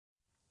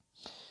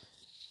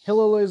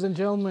Hello, ladies and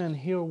gentlemen.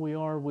 Here we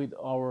are with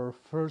our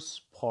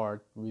first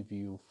part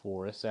review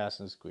for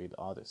Assassin's Creed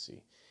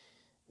Odyssey.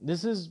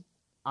 This is,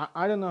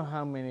 I don't know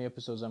how many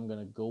episodes I'm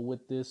gonna go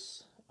with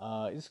this.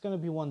 It's gonna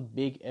be one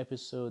big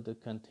episode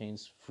that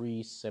contains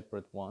three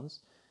separate ones,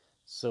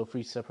 so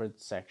three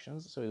separate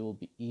sections, so it will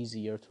be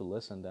easier to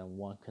listen than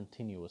one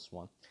continuous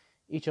one.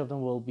 Each of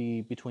them will be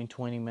between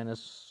 20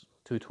 minutes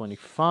to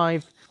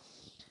 25.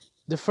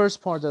 The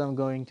first part that I'm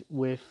going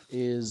with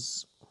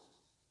is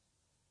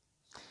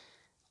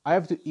I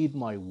have to eat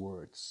my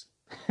words.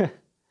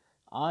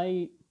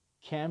 I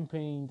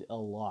campaigned a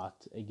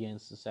lot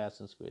against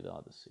Assassin's Creed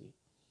Odyssey.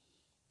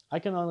 I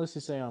can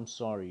honestly say I'm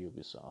sorry,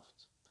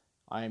 Ubisoft.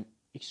 I'm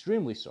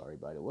extremely sorry,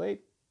 by the way.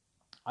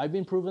 I've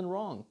been proven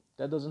wrong.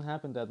 That doesn't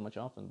happen that much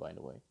often, by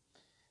the way.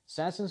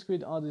 Assassin's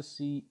Creed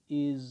Odyssey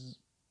is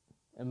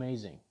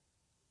amazing,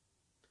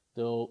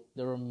 though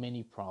there are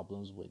many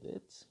problems with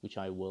it, which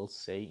I will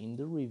say in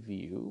the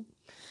review.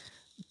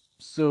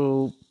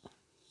 So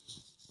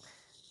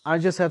I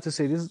just have to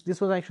say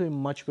this was actually a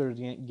much better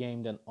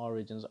game than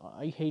Origins.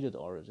 I hated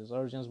Origins.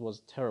 Origins was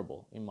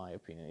terrible in my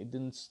opinion. It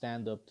didn't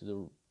stand up to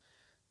the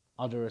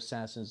other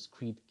Assassin's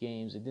Creed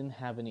games. It didn't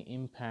have any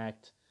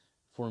impact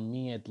for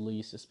me at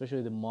least,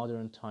 especially the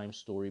modern time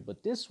story.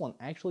 But this one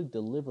actually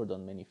delivered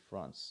on many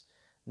fronts.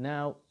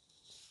 Now,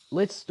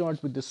 let's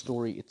start with the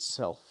story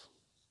itself.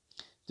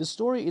 The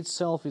story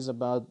itself is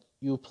about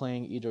you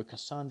playing either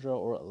Cassandra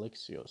or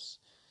Alexios.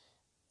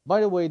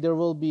 By the way, there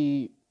will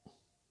be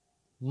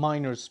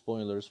minor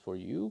spoilers for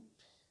you,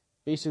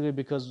 basically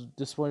because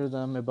the spoiler that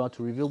I'm about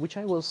to reveal, which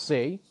I will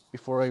say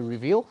before I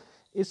reveal,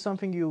 is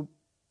something you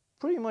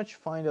pretty much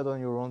find out on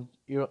your own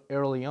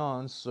early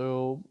on,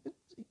 so it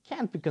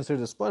can't be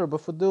considered a spoiler. But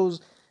for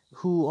those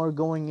who are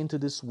going into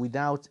this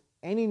without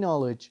any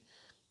knowledge,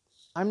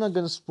 I'm not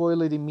going to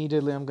spoil it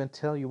immediately. I'm going to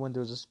tell you when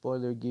there's a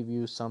spoiler, give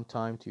you some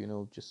time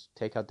to, just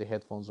take out the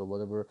headphones or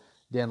whatever,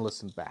 then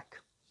listen back.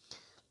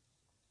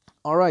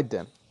 Alright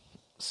then.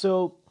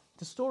 So,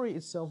 the story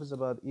itself is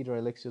about either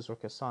Alexios or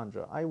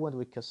Cassandra. I went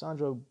with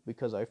Cassandra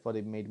because I thought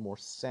it made more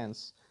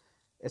sense,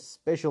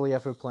 especially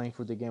after playing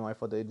through the game. I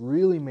thought that it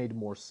really made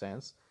more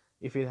sense.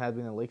 If it had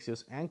been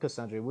Alexios and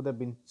Cassandra, it would have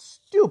been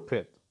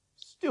stupid.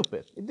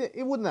 Stupid.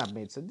 It wouldn't have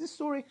made sense. This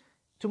story,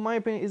 to my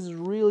opinion, is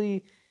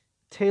really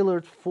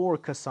tailored for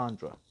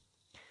Cassandra.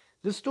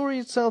 The story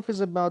itself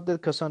is about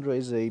that Cassandra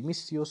is a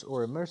Mystios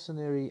or a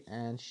mercenary,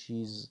 and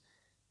she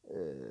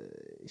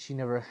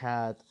never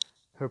had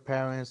her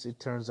parents. It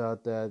turns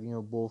out that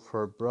both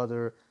her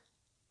brother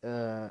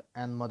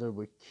and mother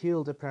were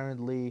killed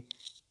apparently,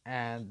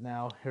 and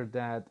now her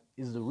dad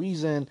is the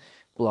reason.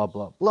 Blah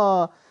blah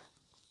blah.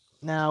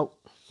 Now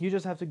you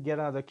just have to get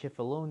out of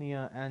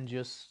Kefalonia and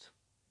just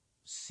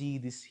see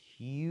this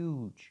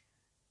huge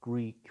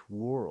Greek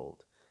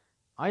world.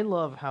 I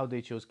love how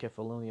they chose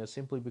Kefalonia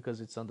simply because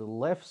it's on the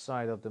left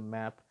side of the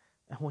map,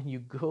 and when you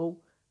go,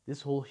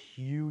 this whole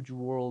huge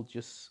world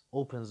just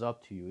opens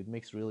up to you. It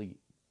makes really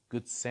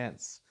good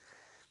sense.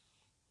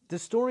 The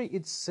story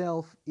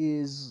itself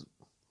is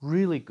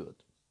really good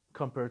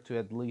compared to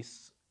at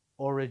least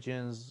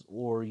Origins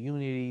or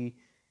Unity,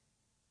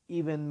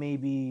 even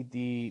maybe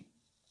the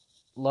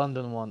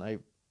London one. I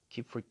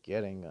keep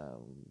forgetting.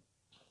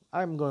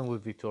 I'm going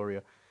with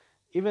Victoria.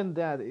 Even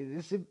that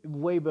is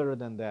way better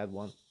than that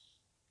one.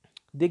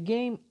 The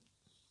game,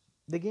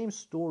 the game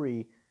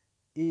story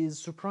is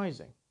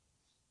surprising.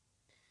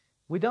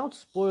 Without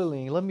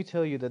spoiling, let me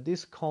tell you that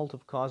this cult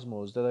of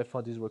Cosmos that I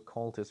thought these were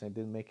cultists and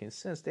didn't make any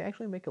sense, they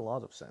actually make a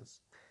lot of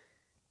sense.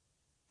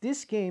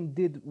 This game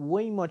did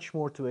way much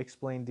more to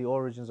explain the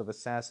origins of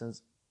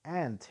assassins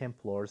and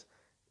Templars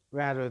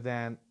rather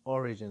than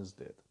Origins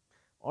did.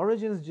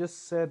 Origins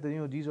just said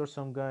that these are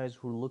some guys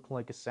who look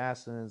like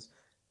assassins.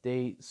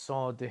 They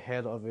saw the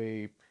head of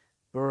a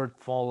bird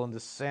fall on the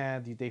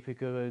sand. They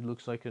figured it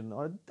looks like an.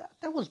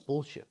 That was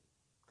bullshit,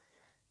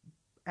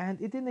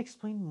 and it didn't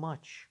explain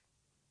much.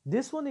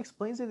 This one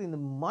explains it in a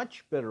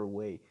much better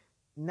way.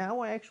 Now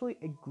I actually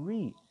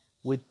agree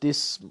with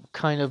this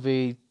kind of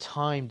a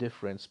time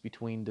difference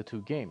between the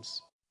two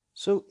games.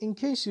 So, in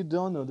case you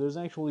don't know, there's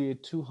actually a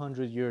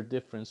 200-year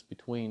difference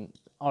between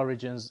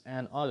Origins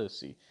and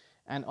Odyssey.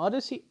 And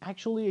Odyssey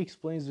actually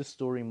explains the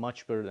story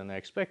much better than I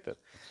expected.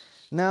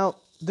 Now,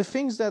 the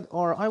things that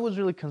are, I was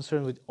really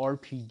concerned with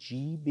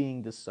RPG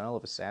being the style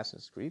of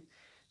Assassin's Creed.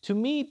 To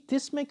me,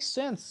 this makes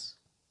sense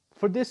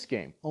for this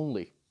game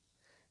only.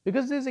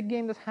 Because this is a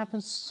game that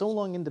happens so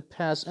long in the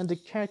past, and the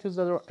characters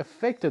that are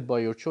affected by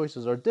your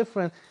choices are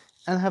different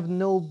and have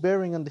no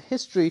bearing on the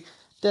history,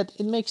 that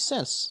it makes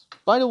sense.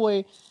 By the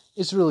way,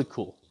 it's really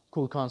cool.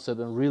 Cool concept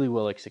and really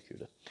well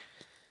executed.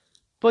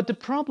 But the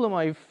problem,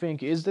 I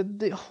think, is that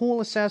the whole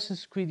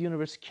Assassin's Creed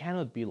universe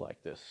cannot be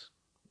like this.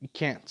 It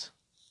can't.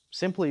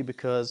 Simply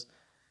because,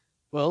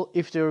 well,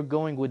 if they're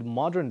going with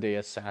modern day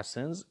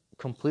assassins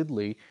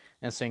completely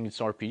and saying it's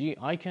RPG,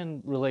 I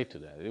can relate to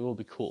that. It will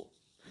be cool.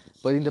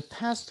 But in the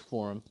past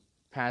form,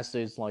 past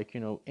is like,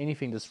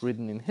 anything that's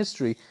written in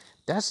history,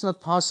 that's not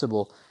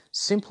possible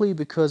simply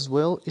because,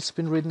 well, it's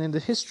been written in the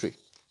history.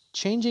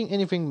 Changing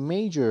anything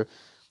major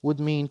would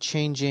mean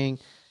changing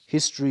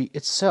history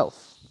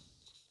itself.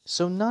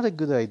 So not a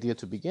good idea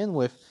to begin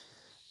with,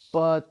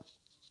 but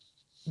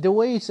the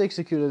way it's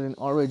executed in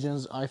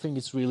Origins, I think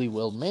it's really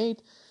well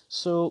made,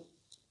 so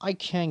I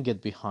can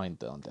get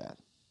behind on that.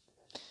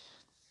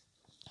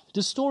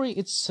 The story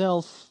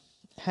itself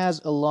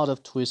has a lot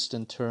of twists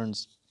and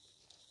turns.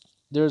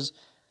 There's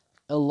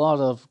a lot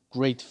of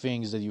great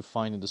things that you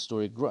find in the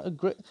story.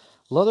 A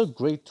lot of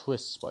great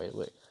twists, by the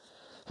way.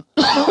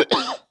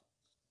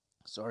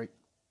 Sorry.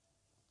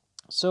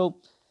 So,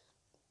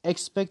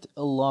 expect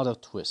a lot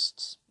of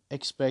twists.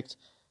 Expect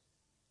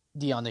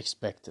the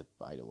unexpected,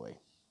 by the way.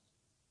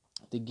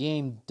 The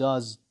game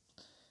does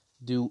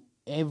do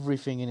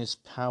everything in its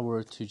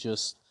power to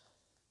just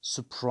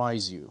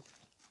surprise you.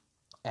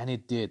 And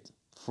it did.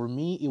 For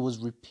me, it was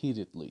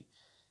repeatedly.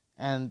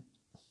 And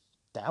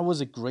that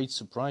was a great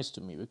surprise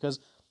to me because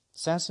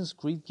Assassin's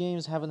Creed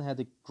games haven't had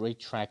a great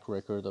track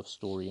record of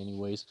story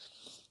anyways.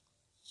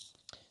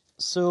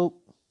 So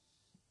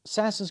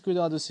Assassin's Creed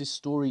Odyssey's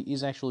story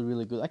is actually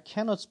really good. I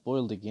cannot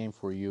spoil the game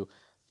for you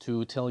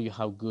to tell you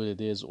how good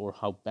it is or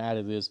how bad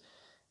it is.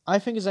 I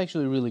think it's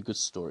actually a really good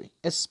story,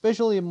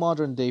 especially in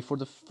modern day. For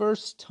the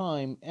first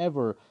time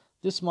ever,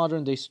 this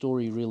modern day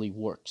story really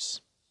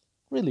works.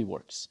 Really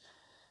works.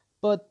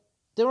 But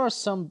there are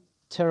some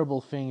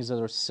terrible things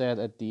that are said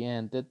at the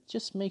end that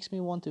just makes me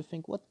want to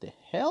think, what the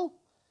hell?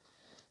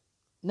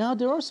 Now,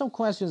 there are some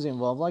questions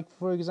involved, like,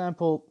 for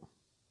example,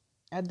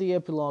 at the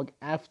epilogue,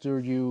 after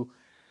you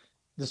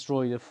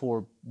destroy the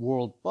 4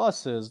 world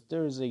bosses,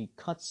 there is a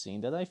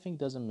cutscene that I think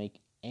doesn't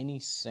make any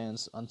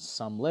sense on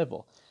some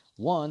level.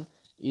 One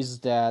is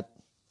that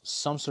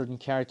some certain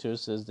character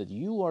says that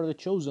you are the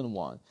chosen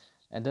one,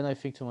 and then I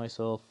think to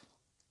myself,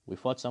 we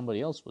thought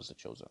somebody else was the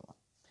chosen one.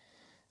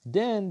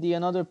 Then the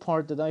another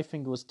part that I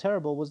think was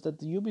terrible was that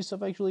the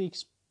Ubisoft actually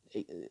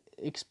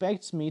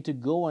expects me to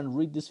go and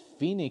read this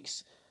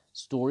Phoenix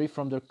story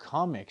from their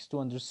comics to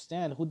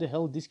understand who the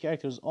hell these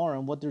characters are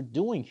and what they're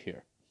doing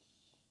here.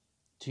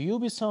 To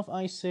Ubisoft,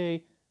 I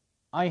say,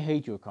 I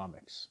hate your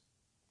comics.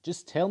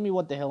 Just tell me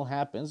what the hell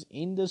happens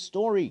in the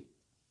story.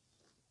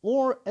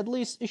 Or at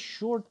least a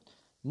short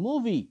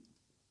movie.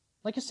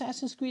 Like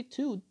Assassin's Creed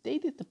 2. They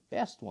did the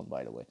best one,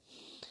 by the way.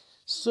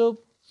 So,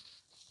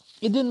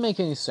 it didn't make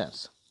any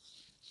sense.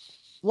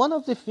 One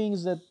of the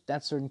things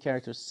that certain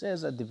character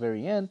says at the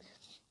very end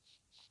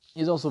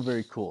is also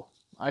very cool.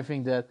 I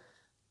think that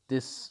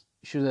this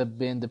should have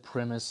been the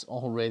premise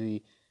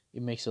already.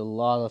 It makes a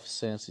lot of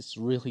sense. It's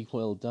really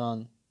well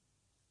done.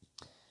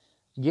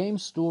 Game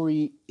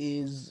story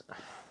is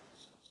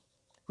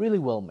really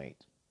well made.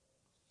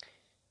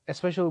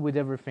 Especially with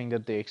everything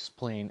that they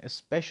explain,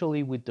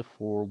 especially with the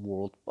 4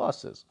 world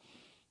bosses.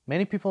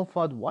 Many people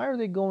thought, why are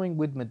they going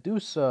with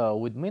Medusa,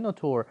 with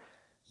Minotaur?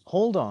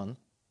 Hold on.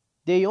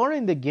 They are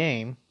in the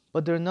game,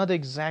 but they're not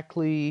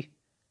exactly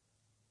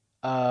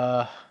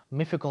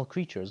mythical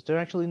creatures. They're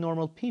actually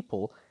normal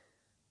people,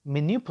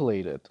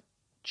 manipulated,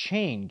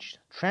 changed,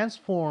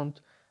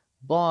 transformed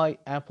by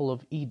Apple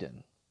of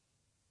Eden.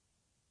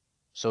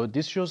 So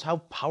this shows how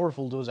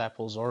powerful those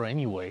apples are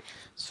anyway.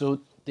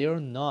 So they're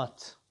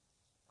not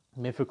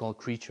mythical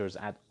creatures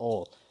at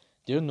all.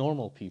 They're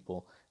normal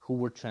people who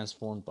were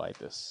transformed by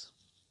this.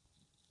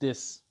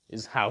 This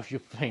is how you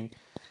think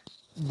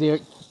they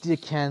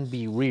can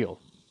be real.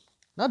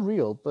 Not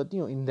real, but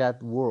in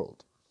that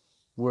world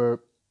where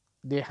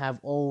they have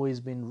always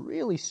been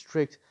really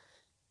strict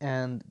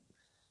and,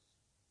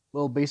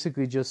 well,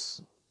 basically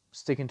just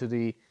sticking to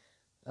the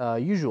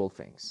usual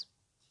things.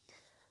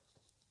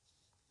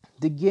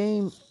 The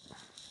game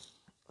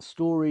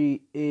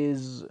story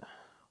is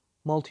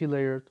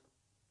multi-layered,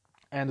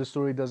 and the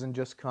story doesn't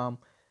just come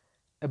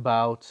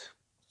about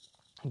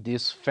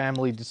this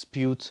family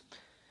dispute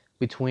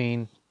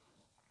between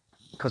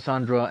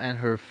Cassandra and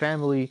her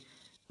family,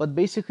 but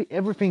basically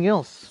everything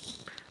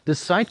else. The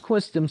side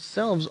quests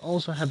themselves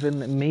also have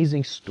an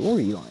amazing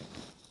storyline.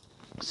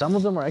 Some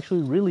of them are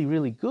actually really,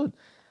 really good.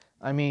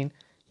 I mean,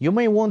 you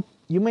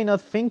may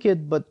not think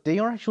it, but they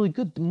are actually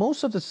good.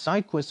 Most of the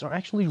side quests are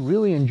actually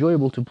really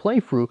enjoyable to play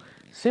through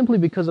simply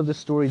because of the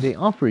story they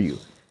offer you.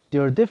 They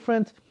are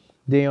different,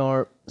 they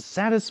are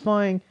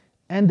satisfying,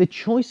 and the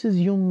choices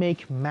you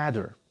make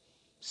matter.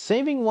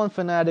 Saving one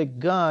fanatic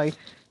guy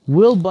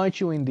will bite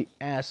you in the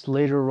ass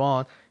later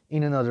on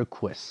in another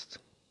quest.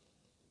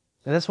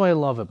 And that's what I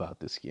love about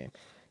this game.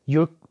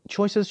 Your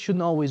choices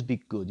shouldn't always be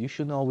good. You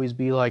shouldn't always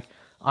be like,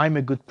 I'm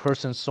a good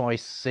person, so I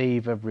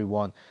save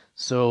everyone,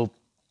 so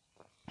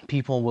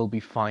people will be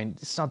fine.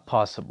 It's not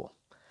possible.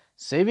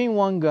 Saving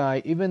one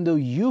guy, even though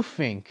you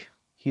think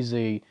he's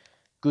a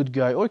good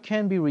guy or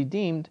can be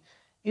redeemed,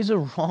 is a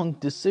wrong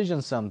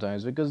decision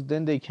sometimes, because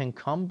then they can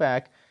come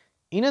back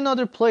in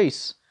another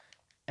place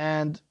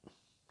and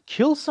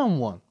kill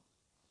someone.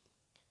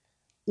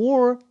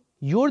 Or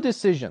your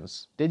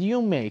decisions that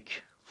you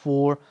make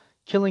for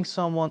killing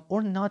someone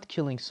or not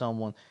killing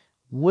someone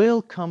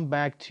will come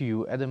back to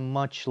you at a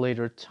much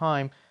later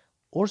time,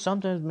 or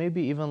sometimes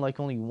maybe even like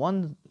only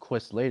one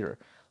quest later.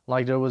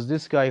 Like there was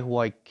this guy who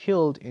I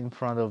killed in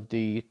front of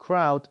the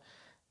crowd,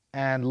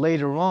 And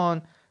later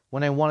on,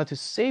 when I wanted to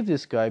save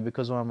this guy,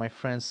 because one of my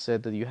friends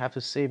said that you have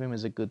to save him,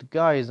 as a good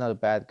guy, he's not a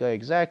bad guy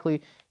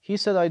exactly, he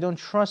said, I don't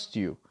trust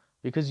you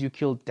because you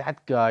killed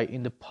that guy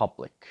in the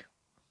public.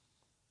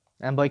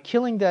 And by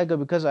killing that guy,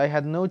 because I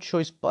had no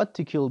choice but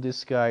to kill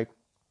this guy,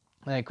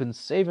 and I couldn't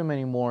save him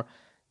anymore,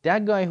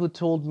 that guy who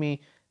told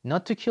me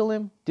not to kill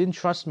him didn't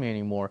trust me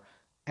anymore,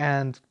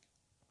 and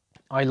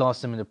I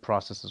lost him in the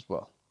process as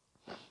well.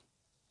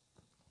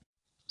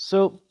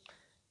 So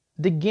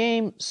the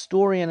game,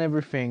 story, and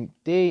everything,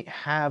 they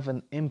have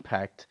an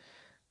impact.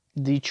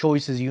 The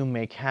choices you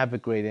make have a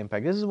great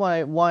impact. This is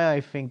why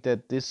I think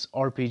that this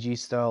RPG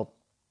style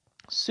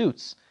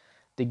suits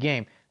the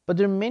game. But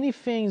there are many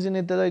things in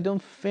it that I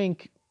don't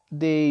think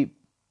they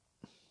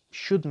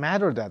should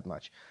matter that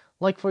much.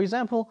 Like, for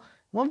example,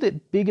 one of the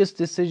biggest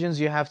decisions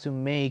you have to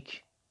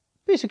make,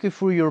 basically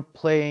through your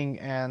playing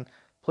and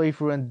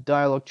playthrough and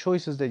dialogue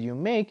choices that you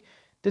make,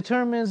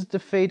 determines the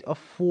fate of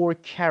four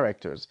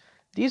characters.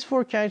 These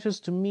four characters,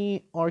 to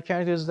me, are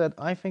characters that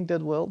I think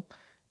that, well,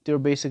 they're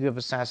basically of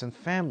assassin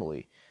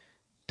family.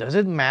 Does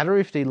it matter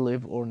if they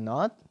live or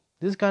not?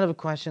 This is kind of a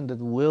question that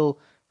will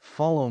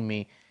follow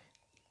me.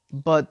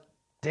 But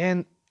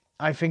then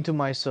I think to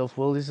myself,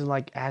 well, this is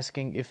like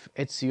asking if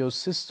Ezio's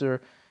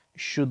sister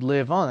should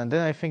live on. And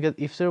then I think that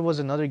if there was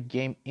another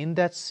game in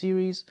that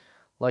series,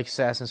 like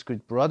Assassin's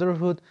Creed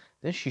Brotherhood,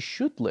 then she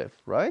should live,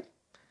 right?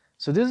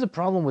 So this is a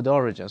problem with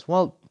Origins.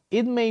 Well,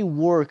 it may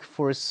work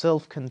for a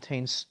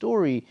self-contained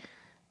story,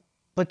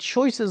 but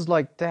choices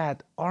like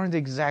that aren't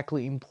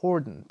exactly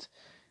important.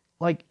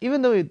 Like,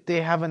 even though they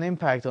have an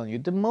impact on you,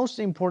 the most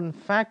important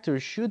factor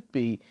should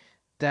be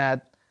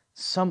that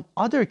some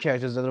other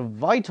characters that are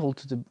vital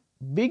to the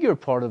bigger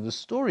part of the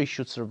story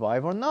should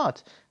survive or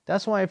not.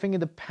 That's why I think in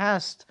the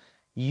past,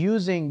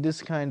 using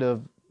this kind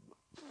of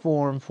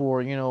form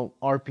for,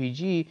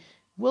 RPG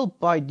will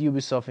bite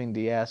Ubisoft in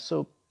the ass.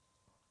 So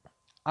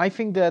I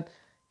think that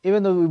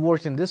even though it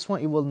worked in this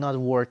one, it will not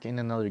work in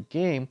another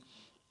game.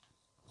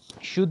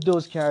 Should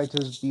those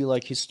characters be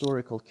like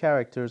historical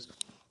characters,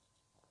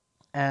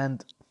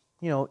 and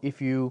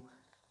if you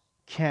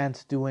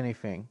can't do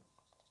anything,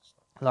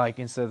 like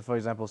instead, for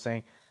example,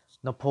 saying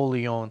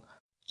Napoleon,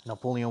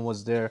 Napoleon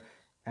was there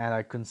and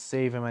I couldn't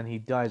save him and he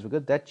dies,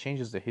 because that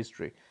changes the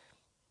history.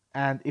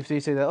 And if they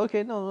say that,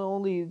 okay, no,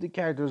 only the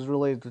characters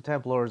related to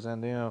Templars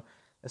and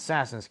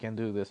assassins can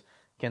do this,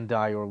 can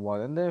die or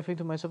what, and then I think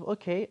to myself,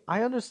 okay,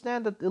 I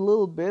understand that a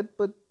little bit,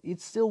 but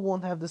it still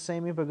won't have the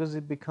same impact because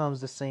it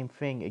becomes the same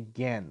thing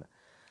again.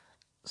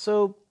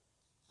 So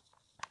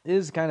it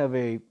is kind of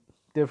a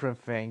different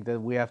thing that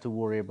we have to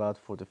worry about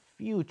for the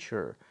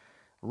future.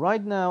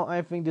 Right now,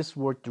 I think this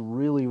worked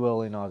really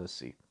well in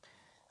Odyssey.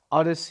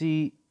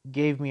 Odyssey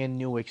gave me a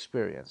new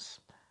experience.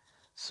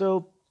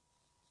 So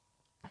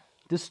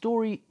the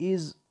story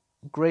is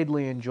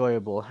greatly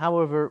enjoyable.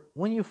 However,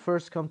 when you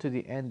first come to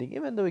the ending,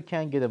 even though it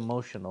can get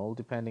emotional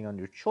depending on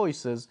your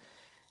choices,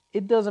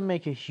 it doesn't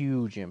make a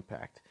huge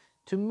impact.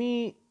 To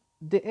me,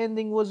 the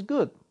ending was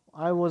good.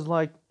 I was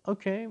like,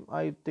 okay,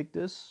 I think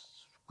this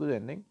good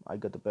ending. I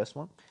got the best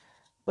one.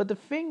 But the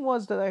thing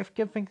was that I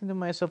kept thinking to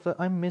myself that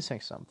I'm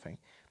missing something.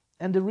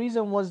 And the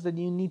reason was that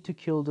you need to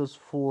kill those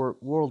four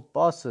world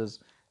bosses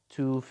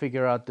to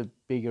figure out the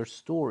bigger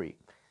story.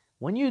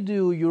 When you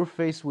do, you're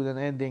faced with an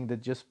ending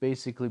that just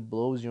basically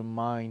blows your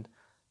mind,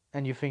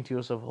 and you think to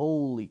yourself,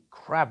 holy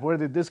crap, where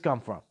did this come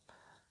from?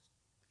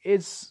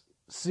 It's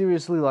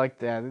seriously like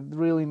that. It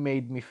really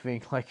made me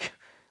think, like,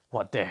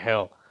 what the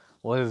hell?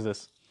 What is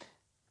this?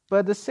 But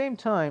at the same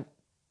time,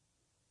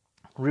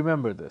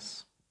 remember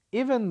this.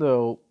 Even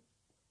though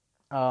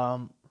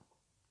um,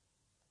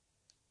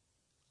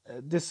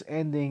 this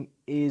ending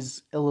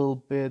is a little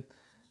bit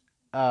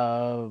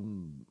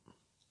um,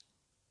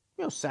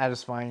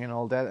 satisfying and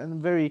all that,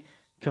 and very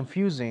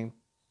confusing.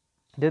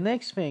 The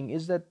next thing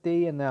is that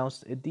they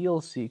announced a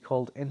DLC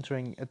called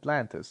Entering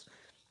Atlantis.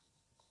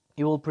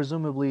 It will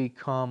presumably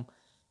come,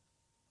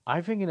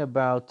 I think, in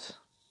about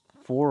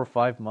 4 or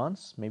 5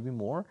 months, maybe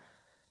more.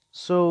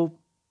 So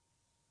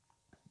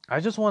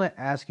I just want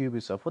to ask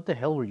Ubisoft, what the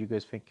hell were you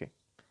guys thinking?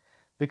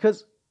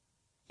 Because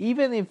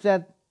even if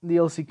that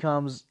DLC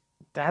comes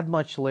that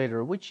much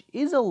later, which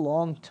is a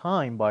long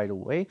time, by the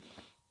way,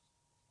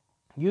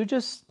 you're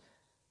just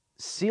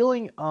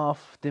sealing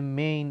off the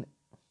main,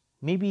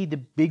 maybe the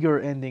bigger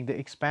ending, the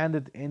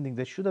expanded ending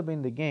that should have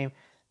been the game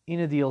in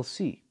a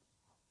DLC.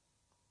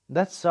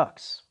 That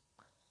sucks.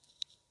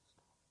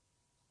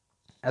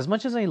 As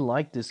much as I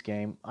like this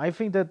game, I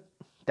think that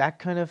that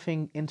kind of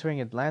thing,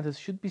 Entering Atlantis,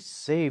 should be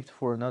saved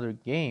for another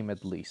game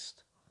at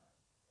least.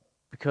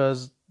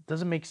 Because it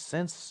doesn't make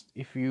sense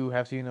if you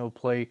have to,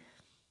 play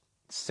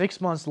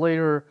 6 months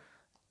later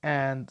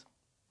and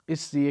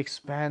it's the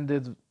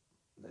expanded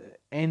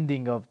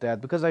ending of that.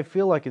 Because I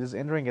feel like it is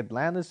Entering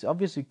Atlantis.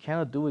 Obviously, you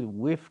cannot do it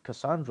with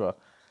Cassandra.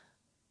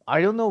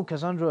 I don't know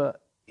Cassandra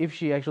if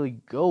she actually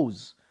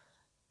goes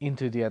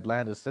into the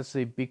Atlantis. That's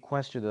a big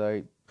question that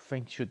I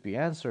think should be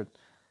answered,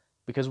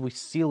 because we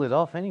seal it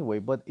off anyway.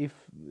 But if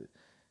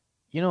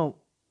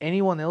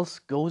anyone else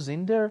goes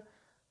in there,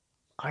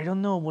 I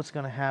don't know what's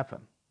gonna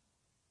happen.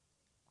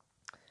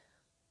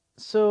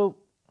 So,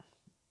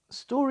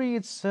 story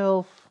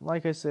itself,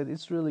 like I said,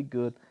 it's really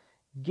good.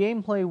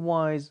 Gameplay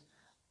wise,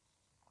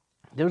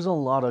 there's a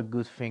lot of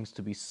good things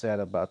to be said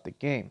about the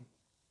game.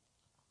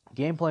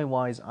 Gameplay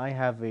wise, I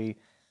have a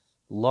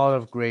lot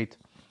of great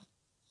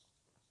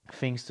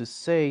things to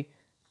say.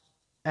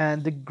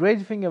 And the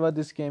great thing about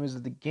this game is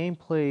that the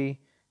gameplay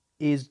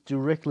is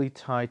directly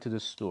tied to the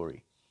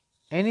story.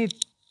 Any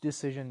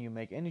decision you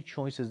make, any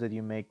choices that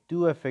you make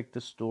do affect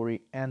the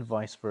story and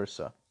vice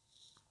versa.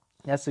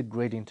 That's a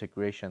great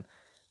integration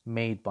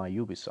made by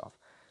Ubisoft.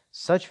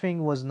 Such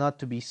thing was not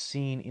to be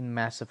seen in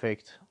Mass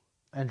Effect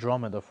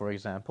Andromeda, for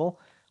example,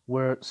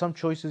 where some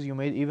choices you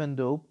made, even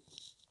though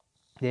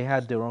they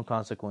had their own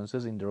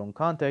consequences in their own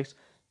context,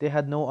 they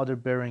had no other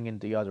bearing in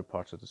the other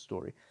parts of the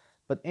story.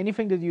 But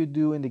anything that you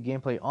do in the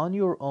gameplay on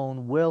your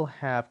own will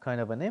have kind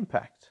of an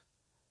impact.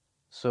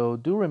 So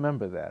do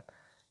remember that.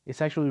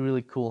 It's actually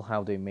really cool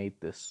how they made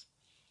this.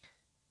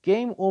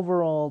 Game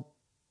overall,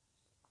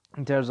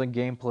 in terms of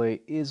gameplay,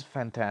 is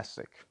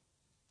fantastic.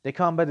 The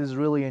combat is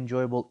really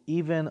enjoyable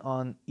even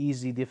on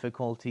easy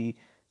difficulty.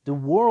 The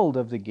world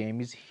of the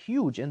game is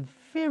huge and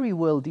very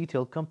well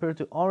detailed compared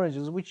to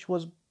Origins, which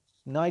was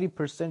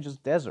 90%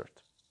 just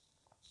desert.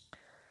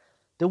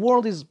 The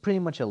world is pretty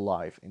much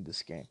alive in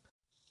this game.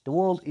 The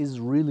world is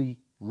really,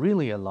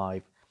 really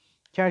alive.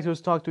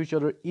 Characters talk to each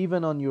other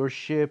even on your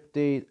ship.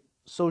 They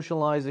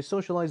socialize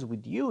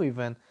with you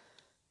even.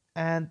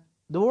 And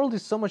the world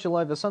is so much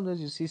alive that sometimes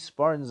you see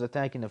Spartans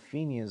attacking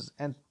Athenians,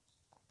 and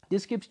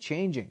this keeps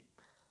changing.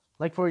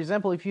 Like, for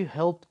example, if you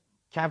helped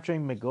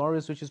capturing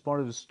Megaris, which is part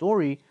of the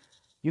story,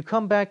 you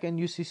come back and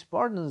you see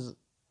Spartans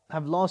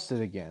have lost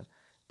it again.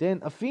 Then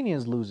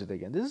Athenians lose it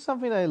again. This is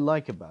something I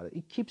like about it.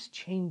 It keeps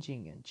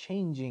changing and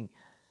changing,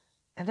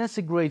 and that's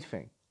a great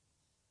thing.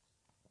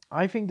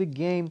 I think the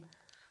game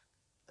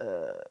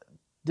uh,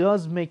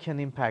 does make an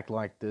impact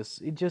like this.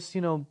 It just,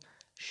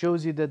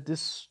 shows you that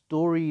this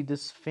story,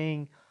 this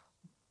thing,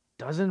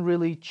 doesn't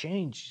really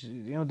change.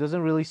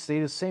 Doesn't really stay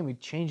the same. It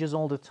changes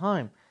all the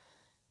time.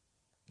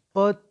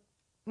 But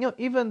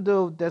even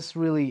though that's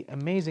really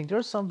amazing, there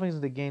are some things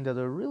in the game that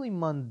are really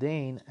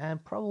mundane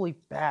and probably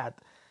bad.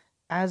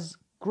 As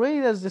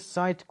great as the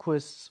side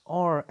quests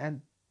are,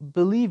 and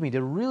believe me,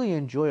 they're really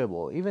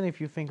enjoyable. Even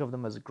if you think of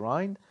them as a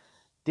grind,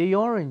 they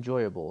are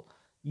enjoyable.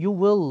 You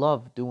will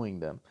love doing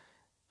them.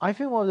 I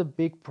think one of the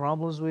big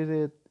problems with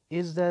it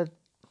is that,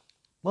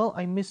 well,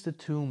 I miss the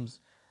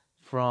tombs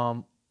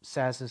from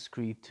Assassin's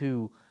Creed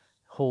 2,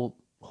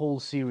 whole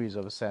series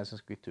of Assassin's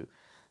Creed 2.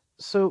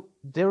 So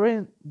there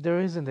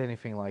isn't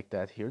anything like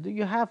that here.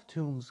 You have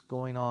tombs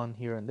going on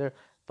here and there,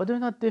 but they're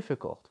not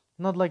difficult.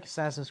 Not like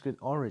Assassin's Creed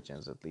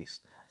Origins, at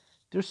least.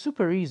 They're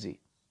super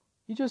easy.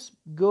 You just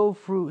go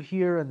through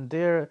here and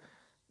there,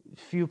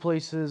 few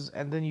places,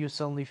 and then you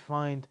suddenly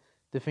find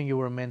the thing you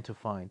were meant to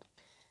find.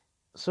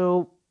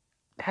 So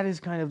that is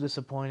kind of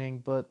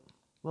disappointing, but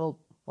well,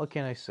 what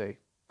can I say?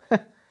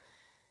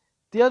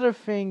 The other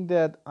thing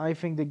that I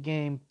think the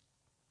game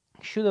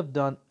should have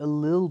done a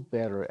little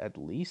better, at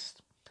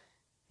least,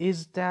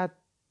 is that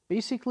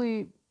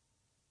basically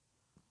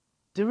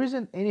there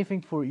isn't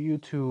anything for you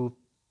to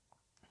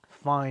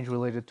find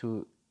related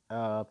to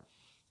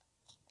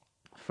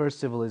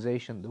First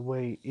Civilization the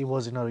way it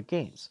was in other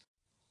games.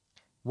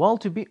 While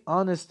to be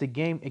honest, the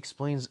game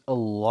explains a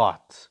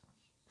lot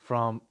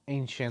from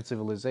Ancient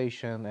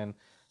Civilization and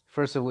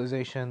First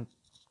Civilization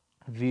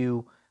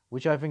view,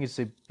 which I think is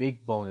a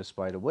big bonus,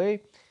 by the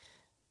way.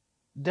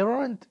 There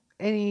aren't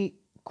any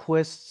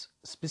quests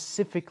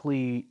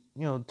specifically,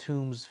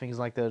 tombs, things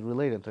like that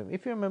related to him.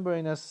 If you remember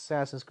in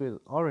Assassin's Creed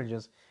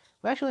Origins,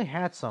 we actually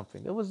had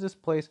something. There was this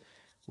place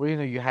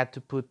where you had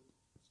to put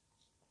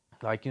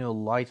like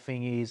light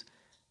thingies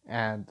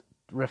and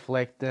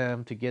reflect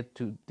them to get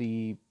to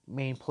the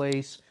main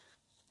place,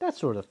 that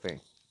sort of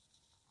thing.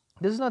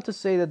 This is not to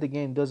say that the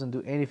game doesn't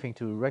do anything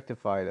to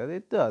rectify that.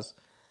 It does.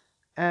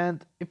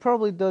 And it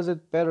probably does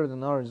it better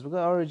than Origins, because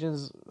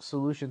Origins'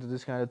 solution to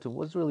this kind of tool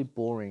was really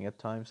boring at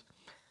times.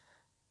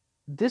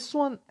 This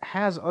one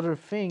has other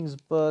things,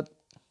 but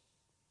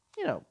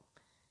you know,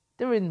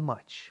 there isn't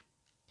much.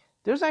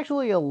 There's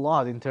actually a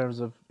lot in terms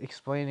of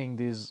explaining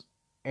this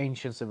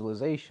ancient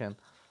civilization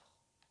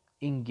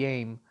in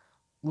game,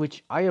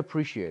 which I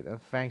appreciate,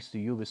 and thanks to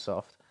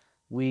Ubisoft,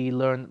 we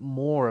learn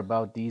more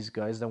about these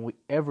guys than we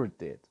ever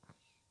did.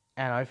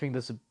 And I think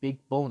that's a big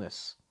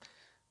bonus.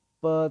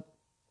 But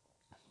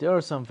there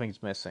are some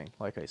things missing,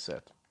 like I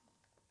said.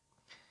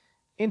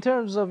 In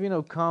terms of,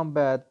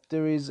 combat,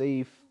 there is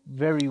a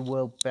very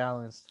well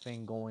balanced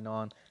thing going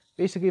on.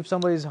 Basically, if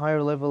somebody's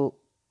higher level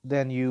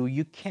than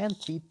you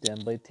can't beat them,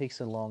 but it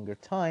takes a longer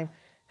time.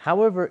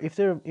 However, if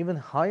they're even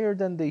higher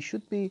than they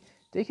should be,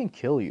 they can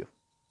kill you.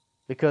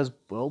 Because,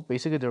 well,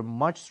 basically they're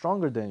much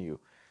stronger than you.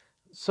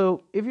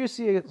 So if you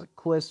see a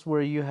quest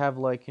where you have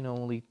like,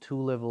 only 2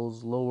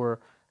 levels lower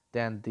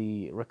than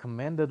the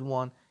recommended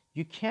one,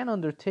 you can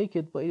undertake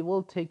it, but it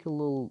will take a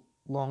little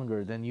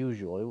longer than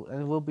usual,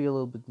 and it will be a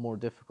little bit more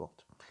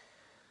difficult.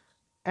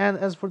 And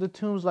as for the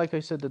tombs, like I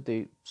said, that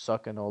they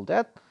suck and all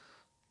that,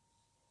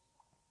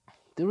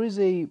 there is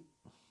a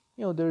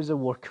there is a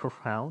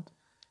workaround,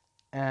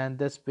 and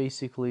that's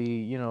basically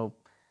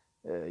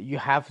you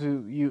have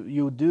to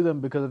you do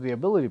them because of the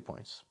ability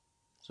points.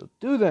 So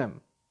do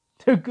them;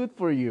 they're good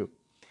for you.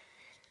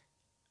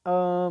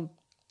 Um,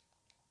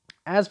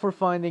 as for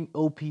finding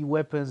OP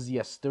weapons,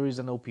 yes, there is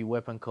an OP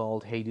weapon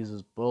called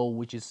Hades' Bow,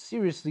 which is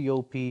seriously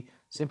OP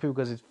simply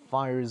because it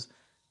fires,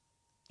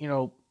 you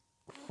know,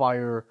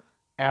 fire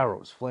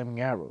arrows,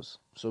 flaming arrows.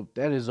 So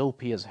that is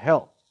OP as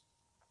hell.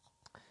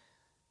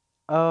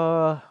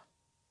 Uh,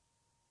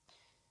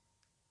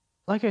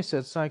 like I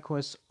said, side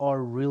quests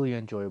are really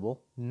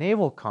enjoyable.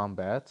 Naval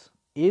combat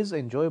is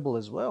enjoyable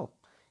as well,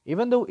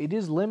 even though it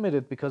is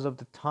limited because of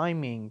the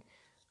timing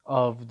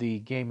of the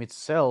game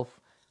itself,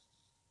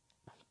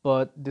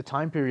 but the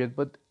time period,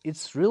 but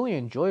it's really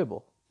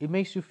enjoyable. It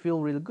makes you feel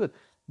really good.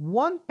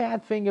 One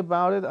bad thing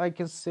about it I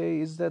can say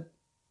is that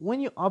when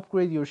you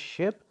upgrade your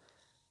ship,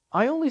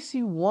 I only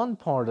see one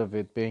part of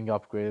it being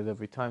upgraded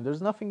every time.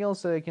 There's nothing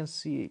else that I can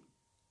see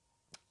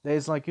that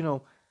is like,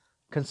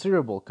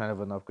 considerable kind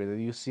of an upgrade that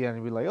you see and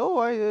you be like, oh,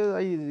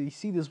 I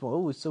see this one.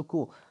 Oh, it's so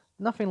cool.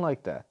 Nothing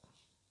like that.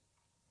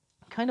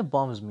 Kind of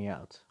bums me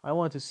out. I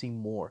want to see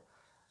more.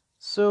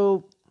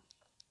 So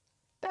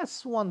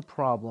that's one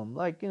problem.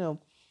 Like,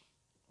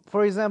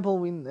 for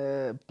example,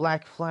 in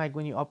Black Flag,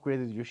 when you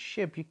upgraded your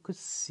ship, you could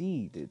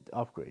see the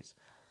upgrades.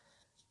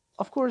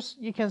 Of course,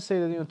 you can say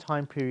that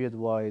time period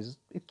wise,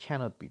 it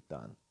cannot be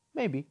done.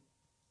 Maybe,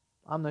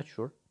 I'm not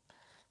sure.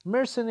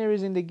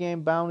 Mercenaries in the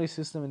game, bounty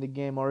system in the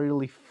game are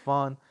really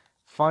fun.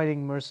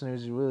 Fighting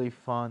mercenaries is really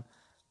fun,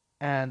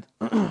 and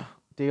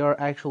they are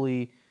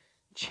actually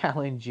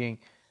challenging.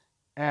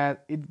 And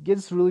it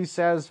gets really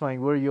satisfying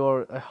where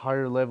you're a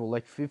higher level,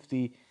 like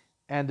 50,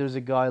 and there's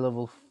a guy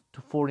level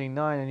to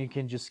 49, and you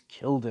can just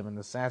kill them and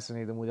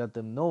assassinate them without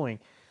them knowing.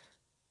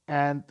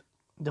 And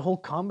the whole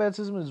combat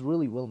system is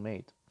really well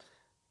made.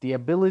 The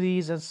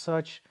abilities and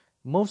such,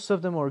 most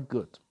of them are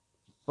good,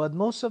 but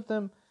most of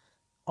them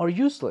are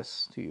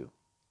useless to you.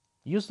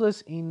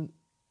 Useless in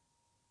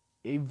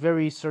a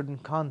very certain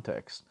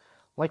context.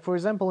 Like, for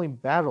example, in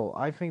battle,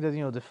 I think that,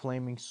 the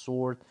flaming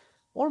sword,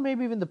 or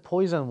maybe even the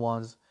poison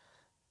ones,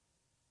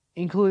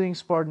 including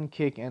Spartan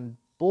Kick and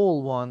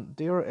Bull one,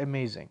 they are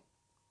amazing.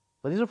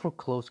 But these are for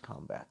close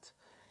combat.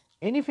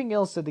 Anything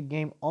else that the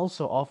game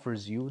also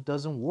offers you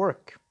doesn't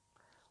work.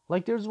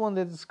 Like, there's one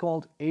that is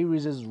called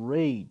Ares'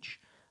 Rage.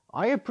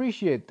 I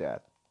appreciate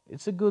that.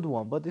 It's a good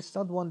one, but it's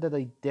not one that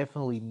I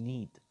definitely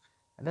need.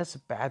 And that's a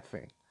bad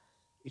thing.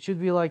 It should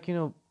be like,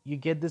 you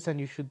get this and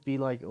you should be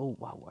like, oh,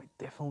 wow, I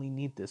definitely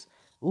need this.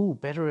 Ooh,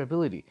 better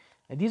ability.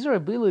 And these are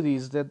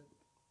abilities that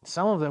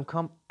some of them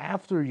come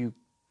after you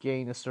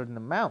gain a certain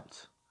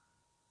amount.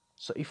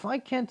 So if I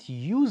can't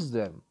use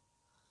them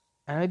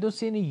and I don't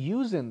see any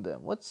use in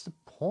them, what's the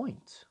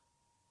point?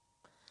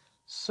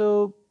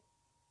 So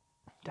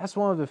that's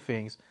one of the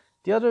things.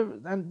 The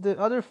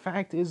other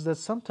fact is that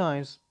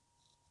sometimes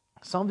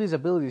some of these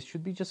abilities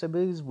should be just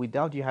abilities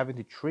without you having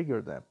to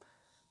trigger them.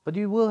 But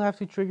you will have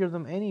to trigger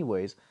them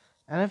anyways.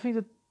 And I think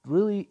that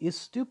really is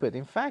stupid.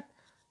 In fact,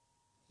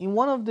 in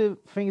one of the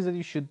things that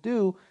you should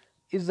do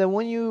is that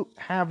when you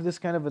have this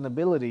kind of an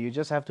ability, you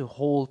just have to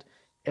hold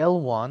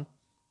L1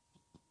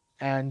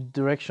 and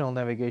directional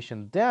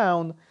navigation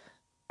down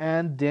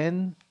and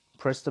then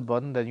press the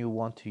button that you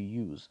want to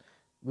use.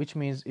 Which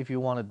means if you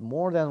wanted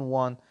more than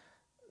one,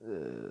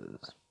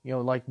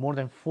 like more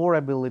than 4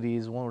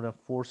 abilities, more than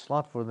 4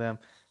 slot for them,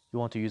 you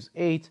want to use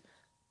 8.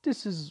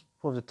 This is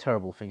one of the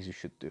terrible things you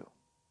should do.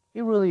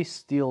 It really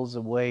steals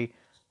away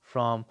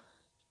from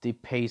the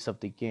pace of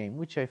the game,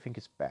 which I think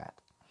is bad.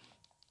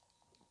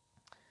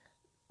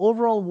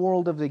 Overall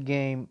world of the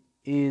game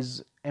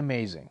is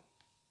amazing.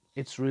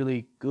 It's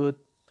really good.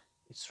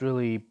 It's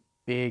really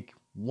big,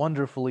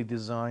 wonderfully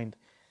designed.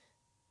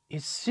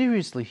 It's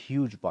seriously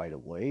huge, by the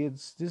way.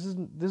 This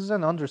is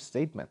an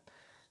understatement.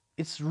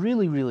 It's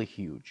really, really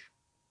huge.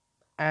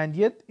 And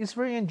yet it's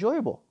very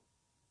enjoyable.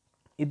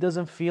 It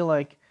doesn't feel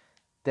like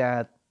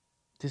that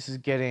this is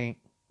getting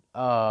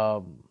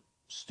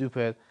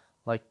stupid,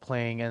 like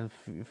playing and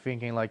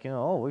thinking like,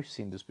 oh, we've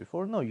seen this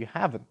before. No, you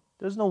haven't.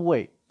 There's no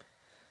way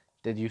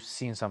that you've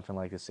seen something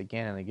like this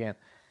again and again.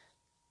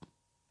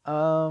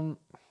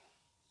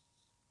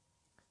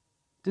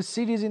 The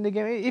cities in the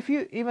game, if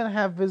you even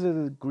have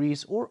visited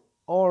Greece or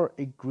are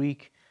a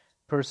Greek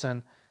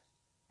person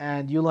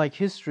and you like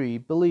history,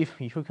 believe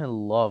me, you're gonna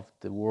love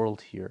the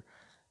world here.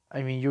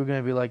 I mean, you're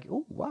gonna be like,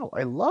 oh wow,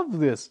 I love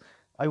this.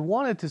 I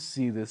wanted to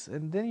see this,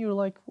 and then you're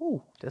like,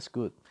 oh, that's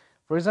good.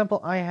 For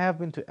example, I have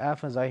been to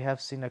Athens, I have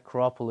seen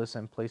Acropolis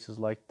and places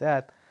like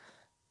that.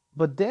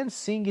 But then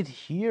seeing it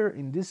here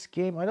in this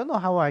game, I don't know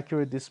how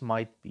accurate this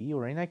might be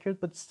or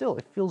inaccurate, but still,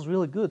 it feels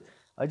really good.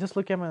 I just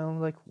look at it and I'm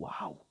like,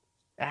 wow,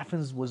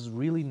 Athens was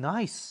really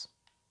nice.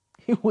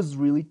 It was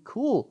really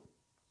cool.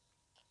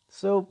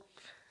 So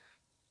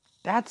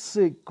that's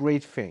a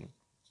great thing.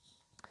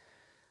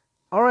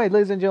 All right,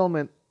 ladies and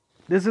gentlemen,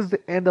 this is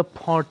the end of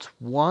part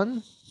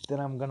 1. then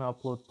I'm gonna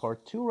upload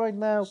part 2 right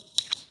now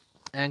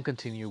and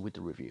continue with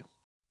the review.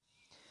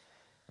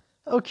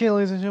 Okay,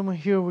 ladies and gentlemen,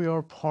 here we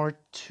are, part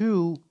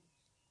 2.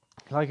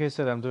 Like I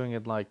said, I'm doing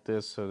it like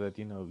this so that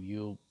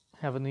you'll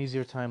have an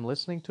easier time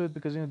listening to it,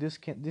 because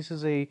this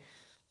is a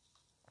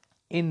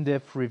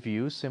in-depth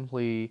review,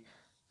 simply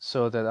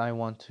so that I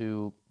want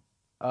to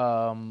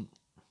um,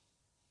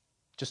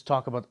 just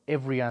talk about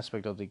every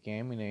aspect of the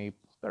game in a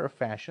better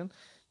fashion,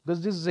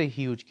 because this is a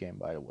huge game,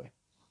 by the way.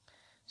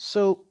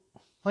 So,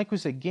 like we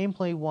said,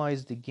 gameplay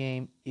wise, the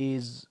game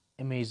is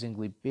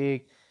amazingly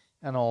big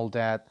and all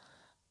that.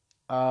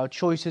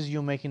 Choices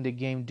you make in the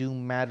game do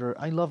matter.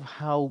 I love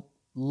how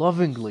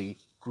lovingly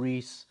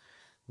Greece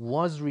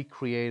was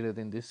recreated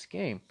in this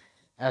game,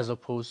 as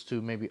opposed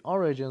to maybe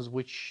Origins,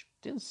 which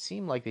didn't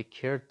seem like they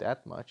cared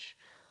that much.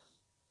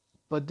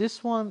 But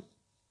this one,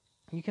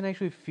 you can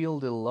actually feel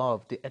the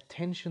love, the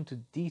attention to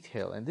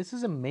detail, and this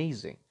is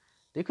amazing.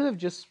 They could have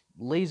just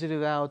lasered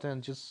it out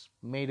and just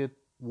made it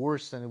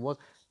worse than it was.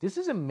 This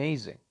is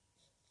amazing.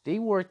 They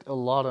worked a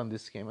lot on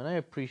this game, and I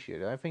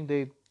appreciate it. I think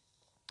they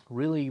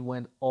really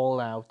went all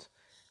out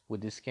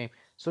with this game.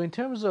 So in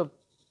terms of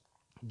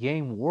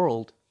game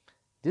world,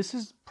 this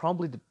is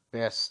probably the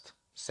best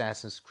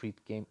Assassin's Creed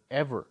game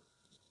ever,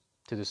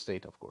 to this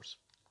date, of course.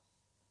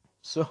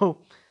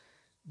 So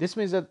this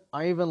means that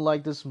I even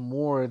like this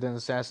more than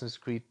Assassin's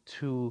Creed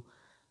 2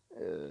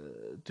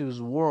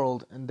 2's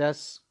world, and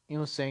that's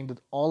saying that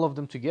all of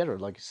them together,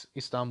 like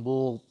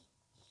Istanbul,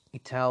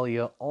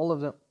 Italia, all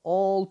of them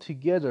all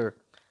together,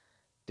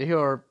 they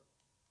are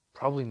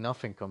probably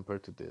nothing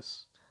compared to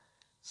this.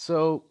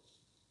 So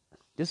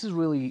this is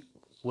really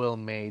well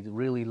made,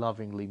 really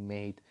lovingly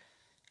made,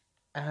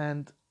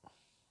 and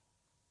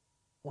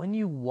when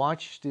you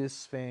watch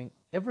this thing,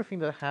 everything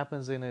that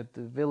happens in it,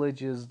 the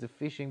villages, the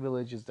fishing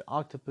villages, the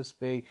octopus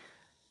bay,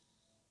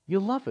 you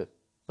love it.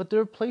 But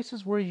there are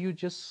places where you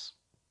just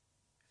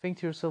think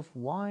to yourself,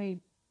 why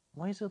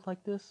is it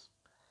like this?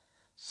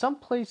 Some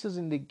places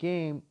in the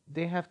game,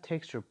 they have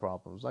texture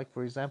problems. Like,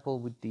 for example,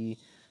 with the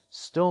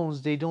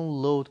stones, they don't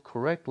load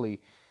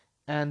correctly,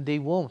 and they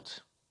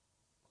won't.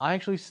 I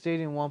actually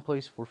stayed in one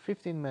place for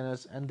 15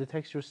 minutes and the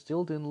texture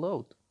still didn't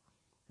load.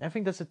 I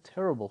think that's a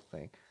terrible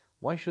thing.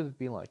 Why should it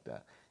be like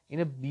that? In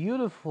a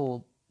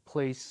beautiful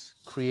place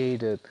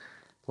created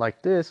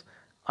like this,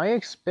 I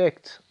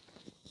expect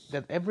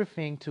that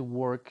everything to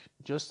work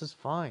just as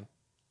fine.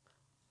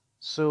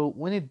 So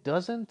when it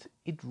doesn't,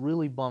 it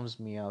really bums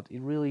me out.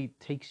 It really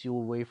takes you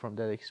away from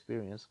that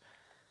experience.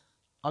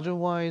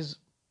 Otherwise,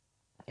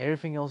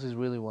 everything else is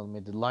really well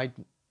made.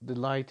 The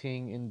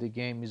lighting in the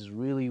game is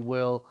really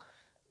well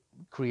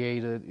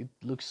created. It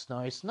looks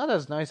nice. Not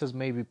as nice as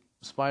maybe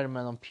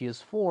Spider-Man on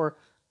PS4,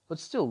 but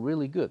still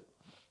really good.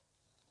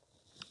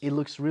 It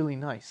looks really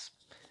nice.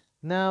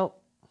 Now,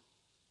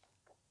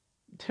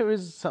 there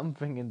is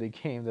something in the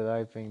game that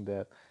I think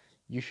that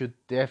you should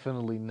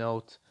definitely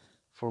note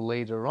for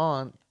later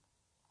on,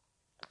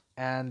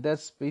 and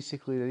that's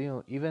basically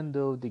that even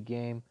though the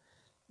game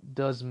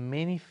does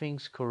many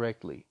things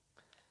correctly,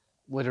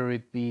 whether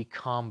it be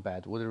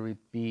combat, whether it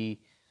be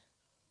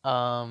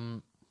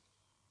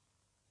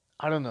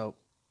I don't know,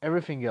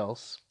 everything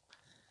else,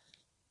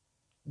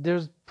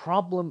 there's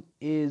problem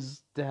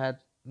is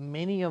that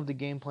many of the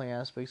gameplay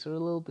aspects are a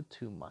little bit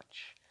too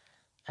much,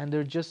 and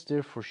they're just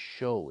there for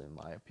show, in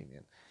my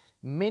opinion.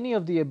 Many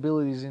of the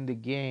abilities in the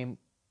game,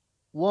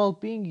 while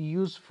being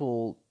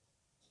useful,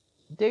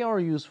 they are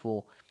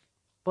useful,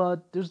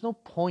 but there's no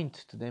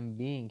point to them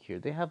being here.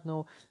 They have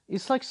no.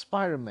 It's like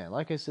Spider-Man.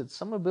 Like I said,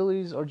 some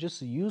abilities are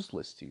just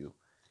useless to you.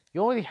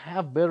 You already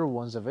have better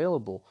ones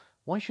available.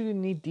 Why should you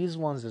need these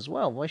ones as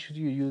well? Why should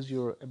you use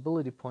your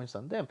ability points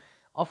on them?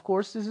 Of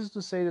course, this is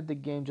to say that the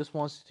game just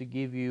wants to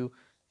give you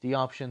the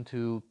option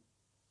to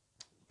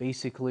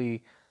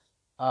basically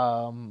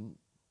um,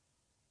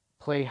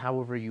 play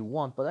however you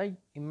want. But I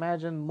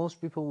imagine most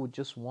people would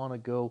just want to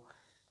go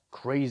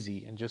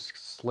crazy and just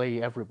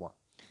slay everyone.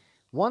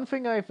 One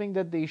thing I think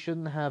that they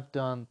shouldn't have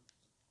done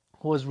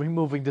was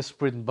removing the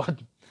sprint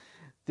button.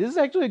 This is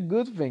actually a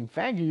good thing.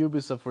 Thank you,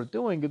 Ubisoft, for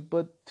doing it.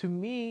 But to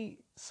me,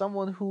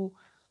 someone who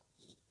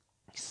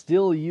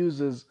still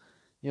uses,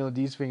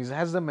 these things,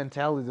 has the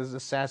mentality that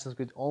Assassin's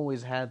Creed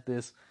always had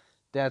this,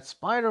 that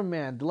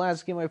Spider-Man, the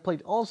last game I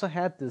played, also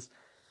had this.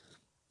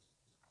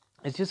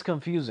 It's just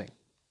confusing.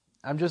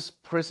 I'm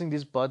just pressing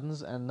these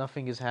buttons and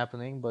nothing is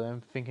happening, but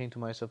I'm thinking to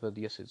myself that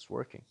yes, it's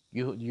working.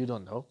 You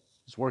don't know,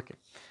 it's working.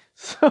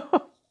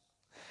 So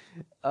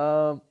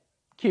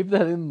keep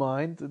that in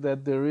mind,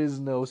 that there is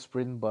no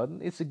sprint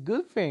button. It's a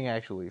good thing,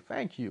 actually.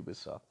 Thank you,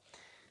 Ubisoft.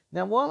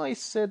 Now, while I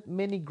said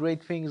many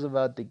great things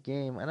about the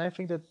game, and I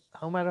think that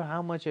no matter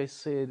how much I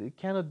say it, it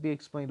cannot be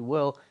explained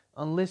well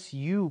unless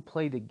you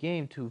play the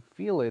game to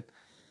feel it,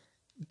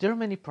 there are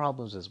many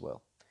problems as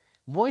well.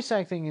 Voice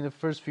acting in the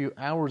first few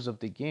hours of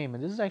the game,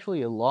 and this is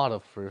actually a lot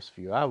of first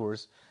few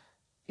hours,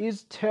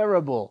 is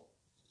terrible.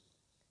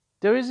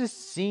 There is a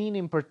scene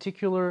in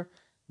particular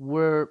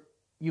where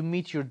you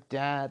meet your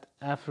dad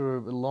after a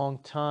long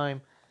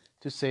time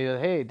to say that,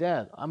 hey,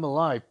 dad, I'm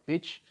alive,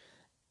 bitch.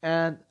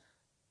 And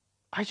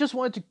I just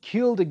wanted to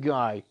kill the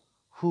guy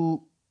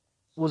who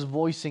was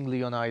voicing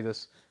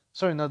Leonidas.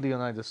 Sorry, not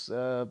Leonidas.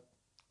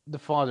 The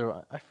father.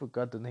 I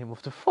forgot the name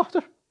of the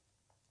father.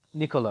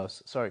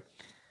 Nikolaus. Sorry.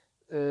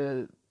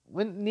 Uh,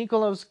 when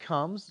Nikolaus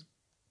comes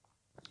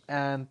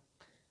and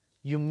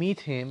you meet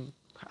him,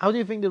 how do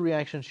you think the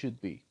reaction should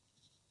be?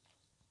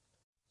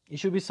 It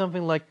should be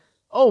something like,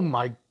 "Oh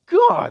my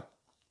God,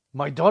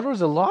 my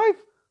daughter's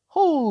alive!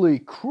 Holy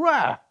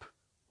crap!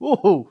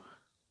 Whoa,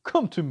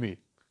 come to me!"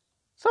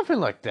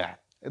 Something like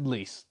that, at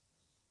least.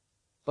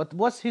 But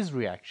what's his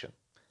reaction?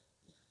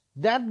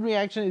 That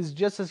reaction is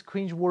just as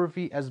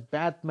cringeworthy as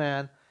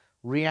Batman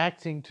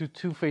reacting to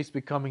Two-Face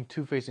becoming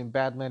Two-Face in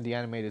Batman the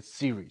Animated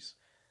Series,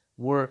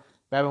 where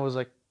Batman was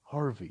like,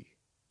 "Harvey,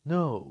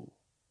 no."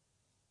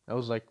 I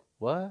was like,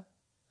 "What?"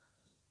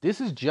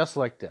 This is just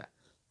like that.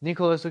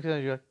 Nicholas looks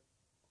at you like,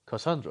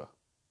 "Cassandra,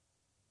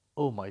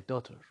 oh my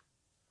daughter,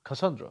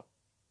 Cassandra."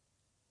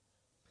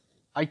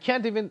 I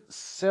can't even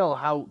sell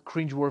how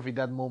cringeworthy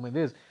that moment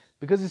is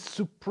because it's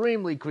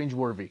supremely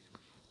cringeworthy.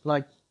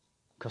 Like,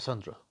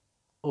 "Cassandra,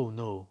 oh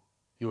no,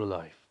 you're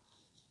alive.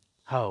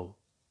 How?"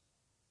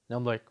 And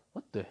I'm like,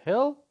 what the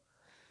hell?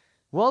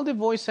 While the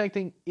voice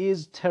acting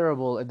is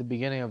terrible at the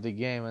beginning of the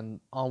game and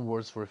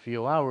onwards for a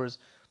few hours,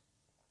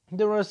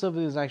 the rest of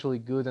it is actually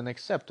good and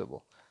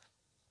acceptable.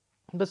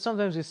 But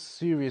sometimes it's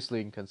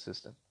seriously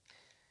inconsistent.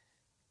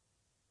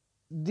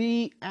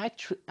 The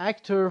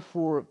actor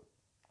for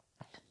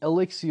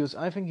Alexios,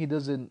 I think he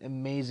does an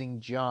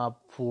amazing job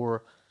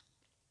for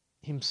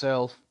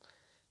himself.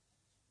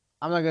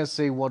 I'm not gonna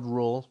say what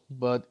role,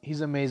 but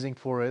he's amazing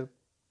for it.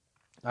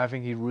 I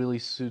think he really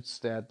suits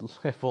that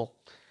level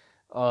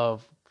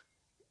of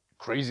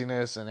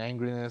craziness and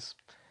angriness.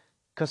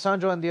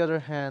 Cassandra, on the other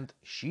hand,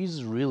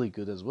 she's really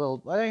good as well.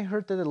 But I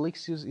heard that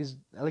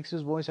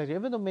Alexios' voice actor,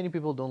 even though many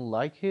people don't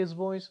like his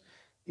voice,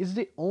 is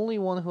the only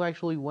one who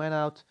actually went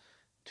out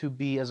to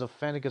be as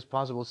authentic as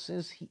possible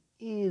since he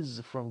is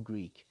from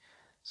Greek.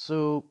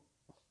 So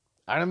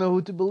I don't know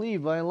who to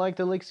believe. I liked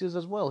Alexios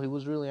as well. He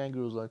was really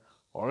angry. He was like,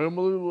 "I am."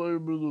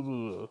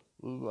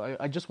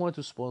 I just wanted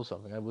to spoil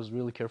something. I was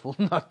really careful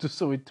not to,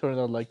 so it turned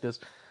out like this.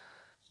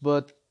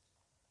 But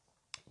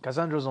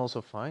Cassandra's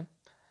also fine.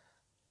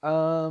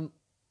 Um,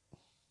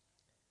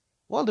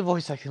 well, the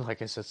voice acting,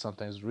 like I said,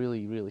 sometimes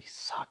really, really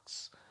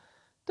sucks.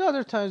 The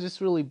other times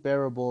it's really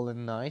bearable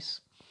and nice.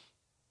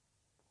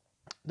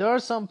 There are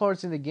some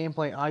parts in the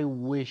gameplay I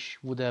wish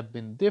would have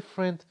been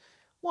different.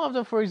 One of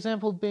them, for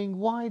example, being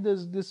why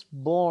does this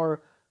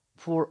bar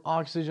for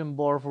oxygen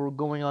bar for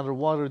going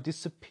underwater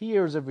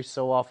disappears every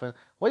so often?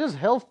 Why does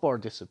health bar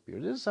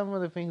disappear? This is some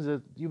of the things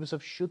that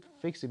Ubisoft should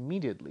fix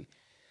immediately.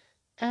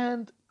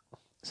 And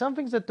some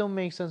things that don't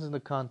make sense in the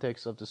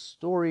context of the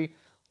story,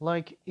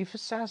 like if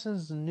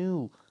assassins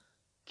knew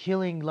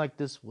killing like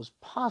this was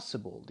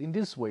possible in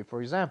this way,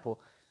 for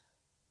example,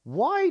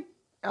 why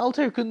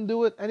Altair couldn't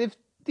do it? And if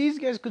these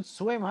guys could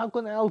swim, how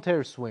can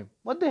Altair swim?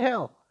 What the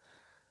hell?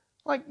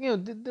 Like,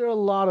 there are a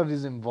lot of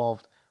these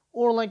involved.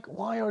 Or like,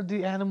 why are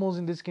the animals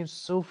in this game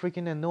so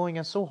freaking annoying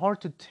and so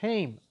hard to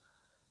tame?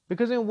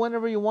 Because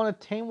whenever you want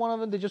to tame one of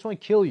them, they just want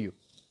to kill you.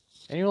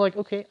 And you're like,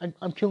 okay,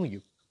 I'm killing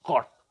you.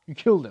 Hard. You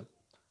kill them.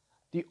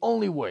 The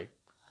only way.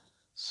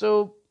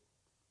 So,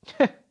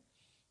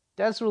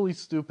 that's really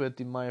stupid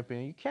in my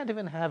opinion. You can't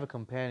even have a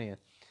companion.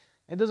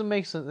 It doesn't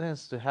make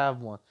sense to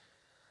have one.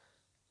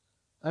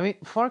 I mean,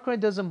 Far Cry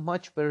does a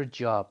much better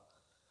job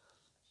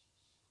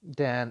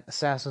than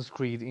Assassin's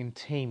Creed in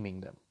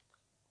taming them.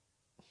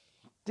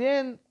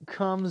 Then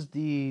comes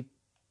the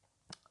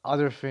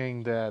other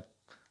thing that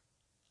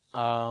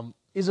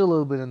is a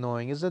little bit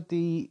annoying is that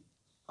the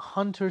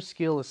hunter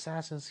skill,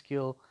 assassin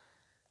skill,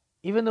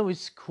 even though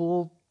it's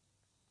cool,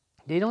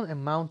 they don't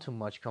amount to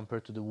much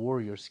compared to the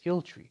warrior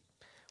skill tree.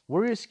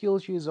 Warrior skill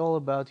tree is all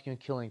about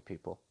killing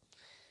people,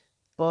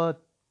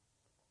 but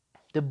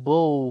the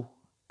bow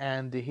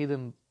and the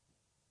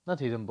not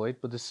hidden blade,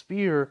 but the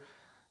spear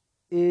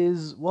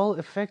is well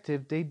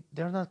effective.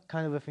 They're not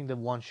kind of a thing that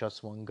one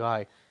shots one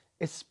guy,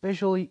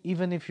 especially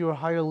even if you're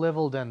higher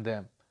level than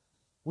them,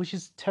 which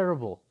is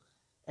terrible.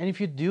 And if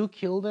you do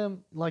kill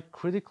them like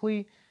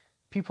critically,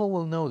 people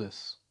will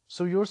notice.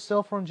 So your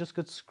self run just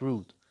gets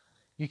screwed.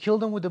 You kill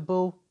them with a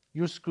bow,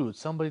 you're screwed.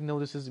 Somebody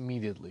notices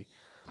immediately.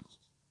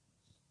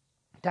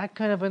 That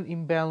kind of an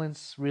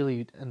imbalance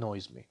really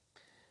annoys me.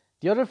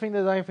 The other thing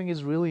that I think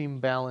is really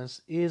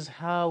imbalanced is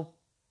how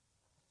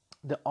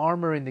the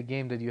armor in the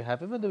game that you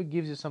have, even though it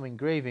gives you some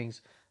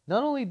engravings,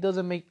 not only does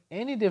it make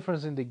any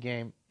difference in the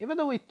game, even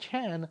though it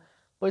can,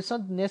 but it's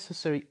not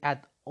necessary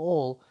at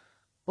all,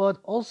 but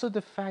also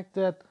the fact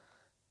that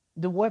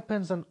the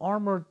weapons and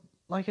armor,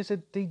 like I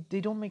said, they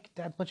don't make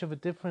that much of a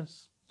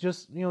difference.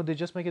 Just, they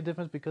just make a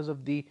difference because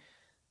of the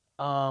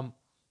um,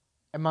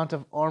 amount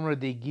of armor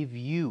they give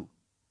you.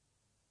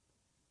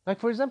 Like,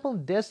 for example,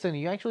 in Destiny,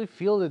 you actually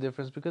feel the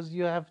difference because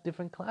you have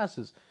different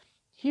classes.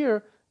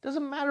 Here,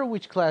 doesn't matter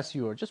which class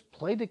you are, just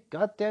play the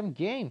goddamn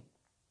game.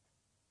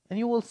 And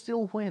you will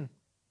still win.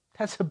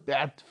 That's a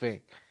bad thing.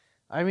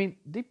 I mean,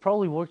 they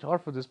probably worked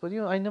hard for this, but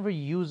I never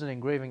used an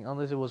engraving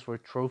unless it was for a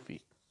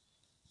trophy.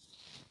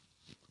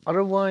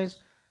 Otherwise,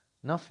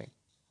 nothing.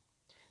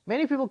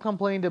 Many people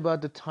complained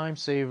about the time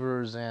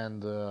savers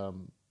and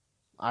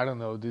I don't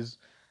know these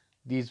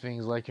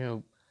things like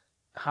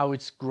how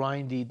it's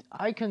grindy.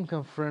 I can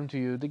confirm to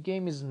you the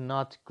game is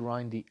not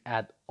grindy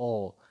at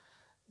all.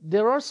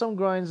 There are some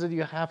grinds that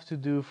you have to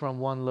do from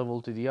one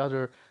level to the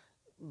other,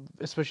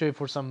 especially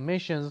for some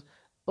missions.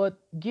 But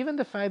given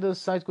the fact that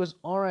side quests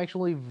are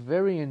actually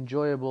very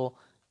enjoyable,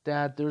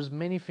 that there's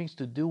many things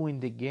to do in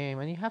the game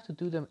and you have to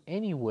do them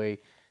anyway,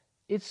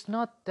 it's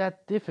not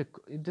that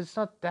difficult. It's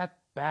not that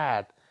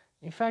bad.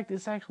 In fact,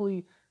 it's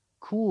actually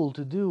cool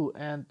to do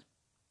and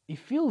it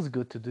feels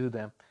good to do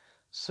them.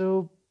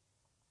 So,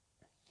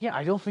 yeah,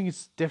 I don't think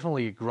it's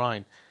definitely a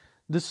grind.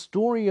 The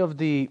story of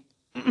the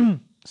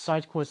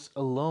side quests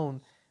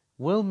alone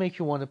will make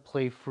you want to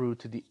play through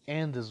to the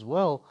end as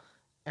well,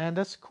 and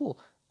that's cool.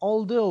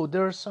 Although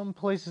there are some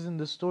places in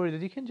the story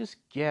that you can just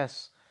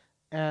guess,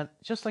 and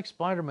just like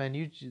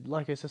Spider-Man,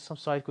 like I said, some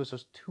side quests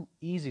are too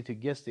easy to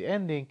guess the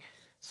ending.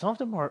 Some of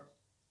them are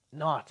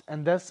not,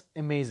 and that's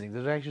amazing.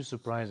 That's actually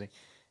surprising.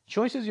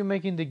 Choices you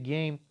make in the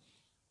game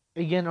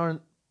again are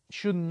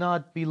should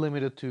not be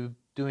limited to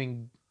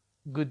doing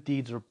good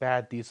deeds or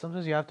bad deeds.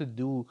 Sometimes you have to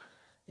do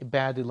a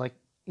bad deed, like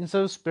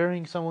instead of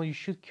sparing someone, you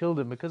should kill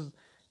them because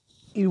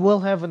it will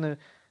have an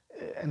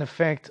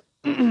effect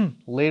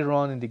later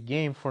on in the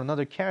game for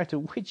another character,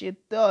 which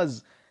it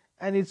does.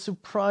 And it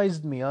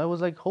surprised me. I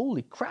was like,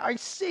 holy crap, I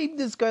saved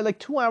this guy like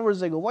 2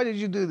 hours ago. Why did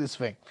you do this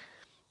thing?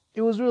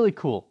 It was really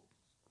cool.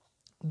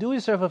 Do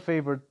yourself a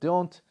favor,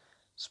 don't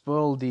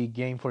spoil the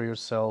game for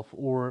yourself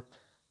or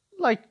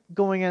like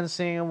going and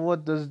saying,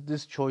 what does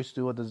this choice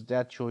do? What does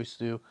that choice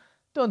do?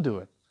 Don't do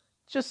it.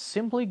 Just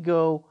simply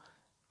go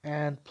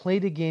and play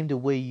the game the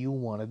way you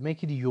want it.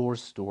 Make it your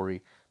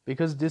story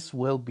because this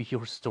will be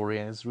your story,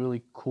 and it's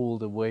really cool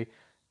the way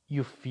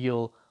you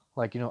feel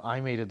like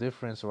I made a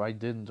difference or I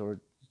didn't, or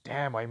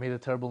damn, I made a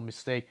terrible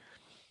mistake.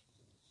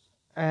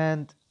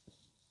 And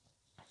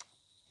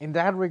in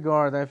that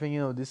regard, I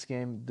think this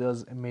game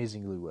does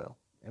amazingly well,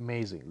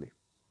 amazingly.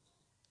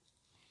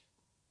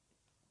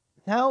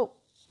 Now,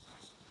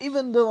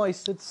 even though I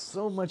said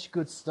so much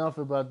good stuff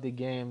about the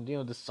game,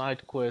 the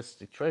side quests,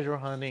 the treasure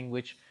hunting,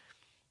 which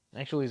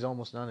actually is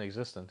almost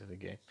non-existent in the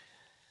game,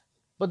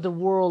 but the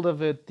world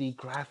of it, the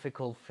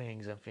graphical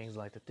things and things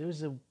like that,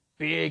 there's a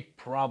big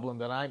problem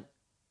that I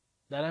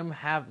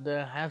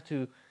have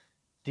to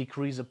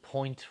decrease a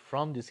point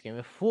from this game,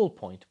 a full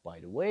point, by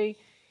the way,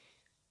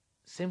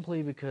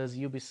 simply because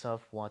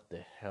Ubisoft, what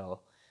the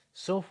hell?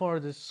 So far,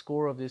 the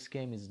score of this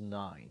game is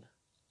 9.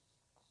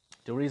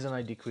 The reason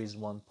I decreased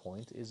 1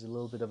 point is a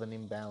little bit of an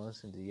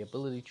imbalance in the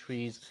ability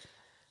trees,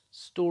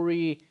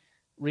 story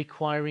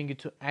requiring you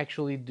to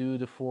actually do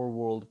the 4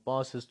 world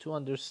bosses to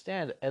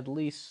understand at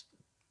least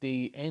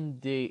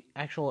the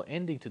actual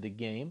ending to the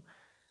game,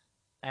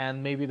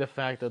 and maybe the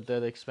fact that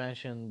that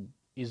expansion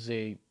is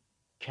a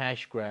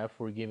cash grab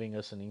for giving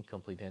us an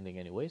incomplete ending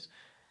anyways.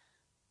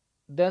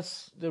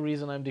 That's the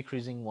reason I'm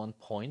decreasing 1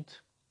 point.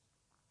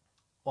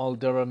 Well,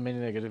 there are many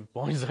negative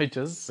points I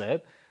just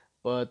said,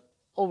 but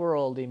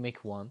overall they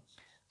make one.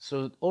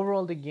 So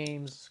overall the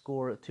game's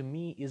score to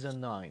me is a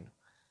 9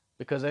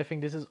 because I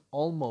think this is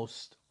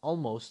almost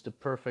the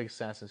perfect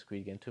Assassin's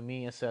Creed game. To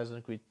me,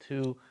 Assassin's Creed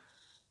 2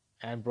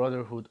 and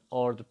Brotherhood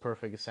are the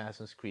perfect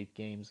Assassin's Creed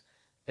games,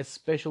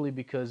 especially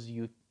because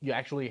you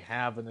actually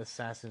have an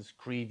Assassin's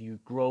Creed, you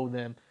grow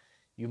them,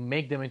 you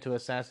make them into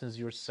assassins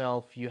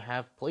yourself, you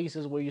have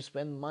places where you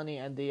spend money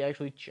and they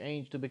actually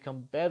change to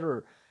become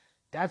better.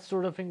 That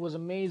sort of thing was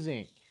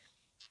amazing.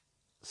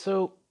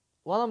 So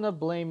while I'm not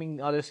blaming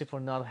Odyssey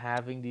for not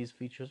having these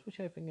features, which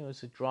I think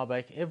is a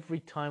drawback, every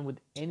time with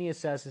any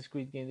Assassin's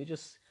Creed game, they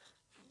just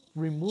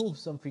remove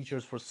some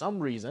features for some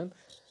reason.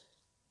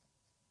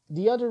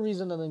 The other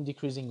reason that I'm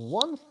decreasing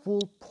 1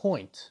 full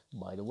point,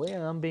 by the way,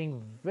 and I'm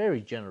being very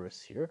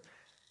generous here,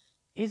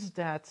 is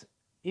that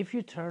if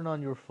you turn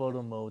on your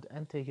photo mode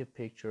and take a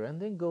picture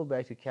and then go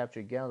back to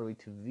capture gallery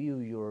to view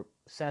your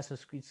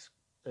Assassin's Creed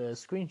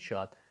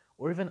screenshot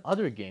or even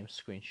other game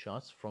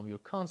screenshots from your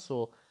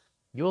console,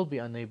 you will be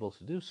unable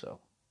to do so.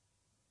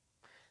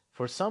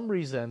 For some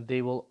reason,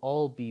 they will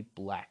all be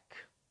black.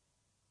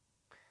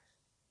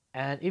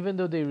 And even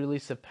though they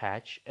release a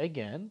patch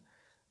again,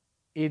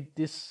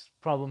 this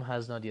problem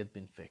has not yet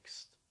been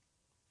fixed.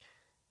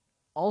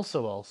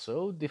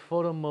 Also, the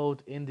photo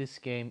mode in this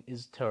game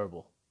is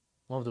terrible.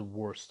 One of the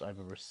worst I've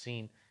ever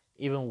seen,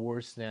 even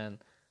worse than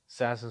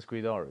Assassin's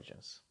Creed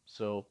Origins.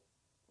 So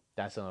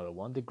that's another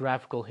one. The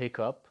graphical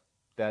hiccup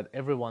that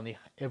everybody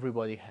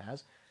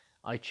has.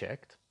 I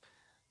checked.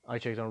 I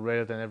checked on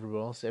Reddit and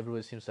everywhere else.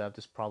 Everybody seems to have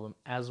this problem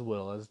as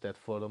well as that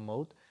photo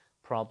mode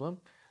problem.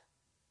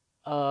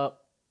 Uh,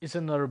 it's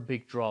another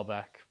big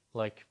drawback.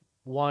 Like,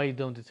 why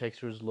don't the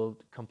textures load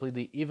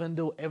completely, even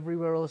though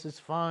everywhere else is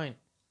fine?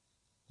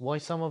 Why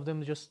some of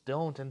them just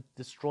don't and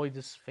destroy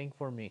this thing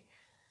for me?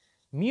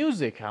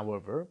 Music,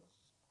 however,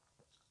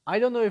 I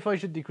don't know if I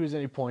should decrease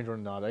any point or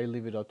not. I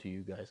leave it up to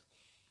you guys.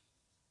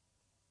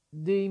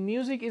 The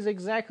music is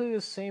exactly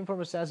the same from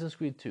Assassin's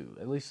Creed 2,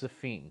 at least the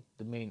theme,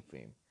 the main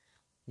theme.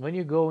 When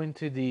you go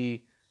into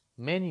the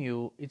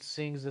menu, it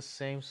sings the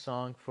same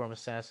song from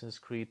Assassin's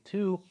Creed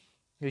 2,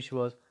 which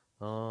was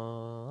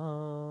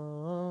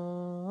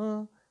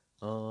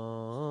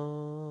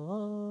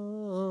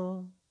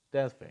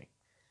that thing.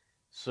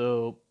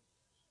 So,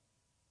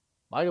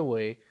 by the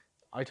way,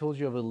 I told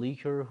you of a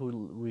leaker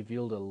who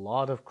revealed a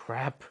lot of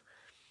crap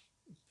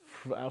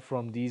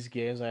from these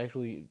games. I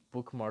actually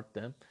bookmarked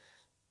them.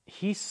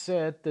 He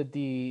said that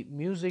the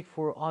music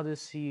for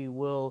Odyssey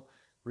will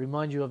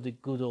remind you of the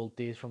good old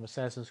days from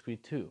Assassin's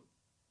Creed 2.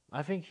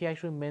 I think he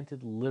actually meant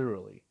it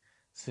literally,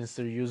 since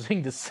they're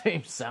using the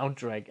same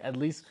soundtrack, at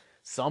least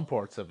some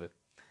parts of it.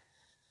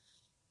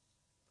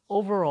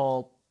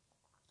 Overall,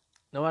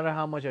 no matter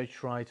how much I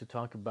try to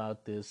talk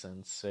about this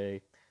and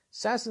say,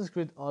 Assassin's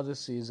Creed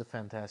Odyssey is a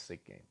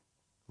fantastic game.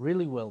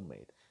 Really well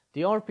made.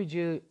 The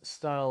RPG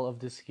style of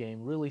this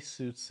game really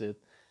suits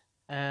it,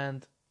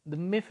 and the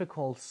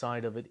mythical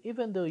side of it,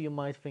 even though you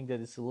might think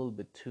that it's a little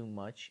bit too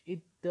much,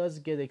 it does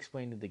get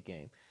explained in the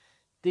game.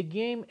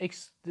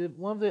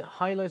 One of the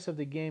highlights of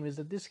the game is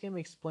that this game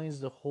explains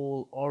the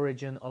whole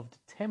origin of the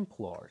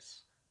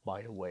Templars,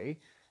 by the way,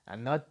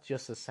 and not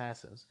just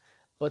assassins,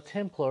 but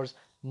Templars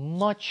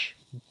much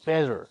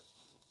better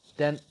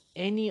than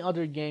any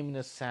other game in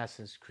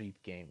Assassin's Creed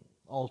game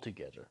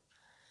altogether.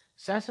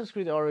 Assassin's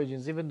Creed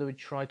Origins, even though it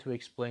tried to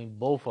explain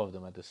both of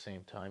them at the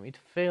same time, it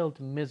failed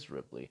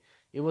miserably.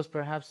 It was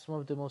perhaps one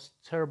of the most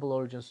terrible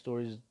origin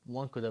stories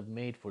one could have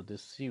made for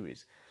this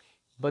series.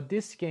 But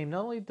this game,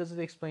 not only does it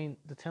explain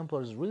the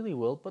Templars really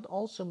well, but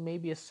also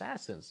maybe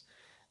assassins.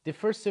 The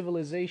first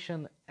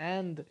civilization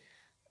and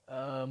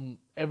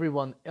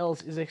everyone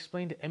else is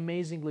explained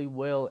amazingly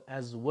well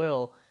as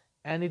well,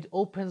 and it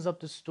opens up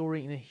the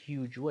story in a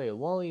huge way.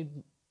 While it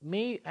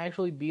may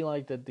actually be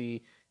like that,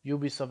 the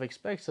Ubisoft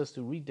expects us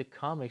to read the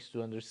comics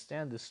to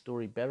understand the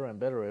story better and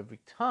better every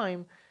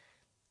time,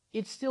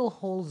 it still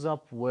holds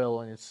up well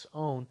on its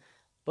own,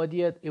 but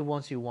yet it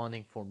wants you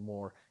wanting for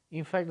more.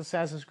 In fact,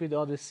 Assassin's Creed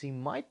Odyssey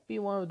might be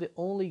one of the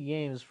only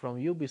games from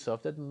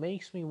Ubisoft that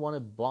makes me want to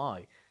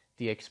buy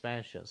the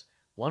expansions.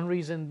 One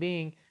reason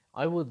being,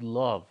 I would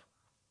love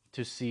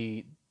to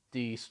see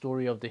the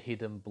story of the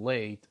Hidden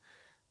Blade,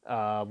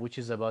 which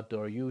is about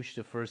Dariush,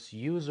 the first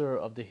user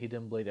of the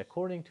Hidden Blade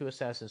according to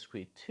Assassin's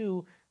Creed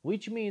 2,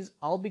 which means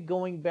I'll be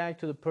going back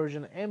to the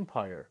Persian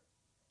Empire,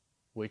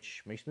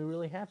 which makes me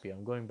really happy.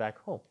 I'm going back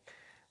home.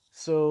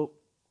 So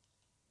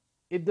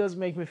it does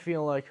make me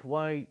feel like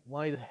why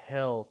the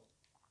hell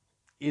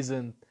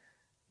isn't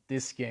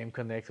this game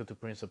connected to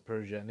Prince of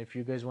Persia? And if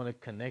you guys want to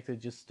connect it,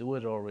 just do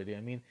it already.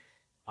 I mean,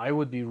 I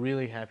would be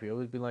really happy. I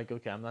would be like,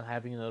 okay, I'm not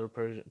having another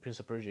Prince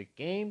of Persia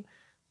game,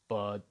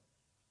 but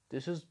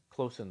this is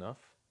close enough.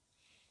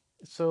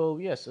 So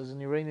yes, as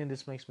an Iranian,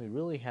 this makes me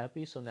really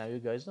happy. So now you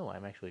guys know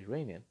I'm actually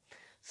Iranian.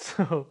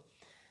 So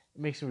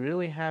it makes me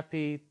really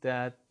happy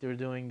that they're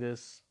doing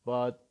this,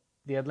 but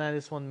the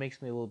Atlantis one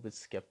makes me a little bit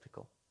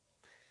skeptical.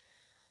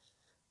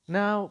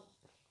 Now,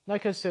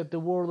 like I said, the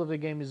world of the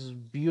game is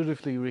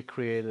beautifully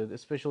recreated,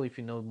 especially if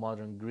you know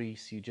modern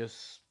Greece. You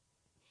just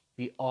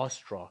be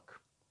awestruck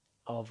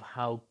of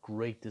how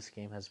great this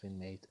game has been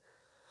made.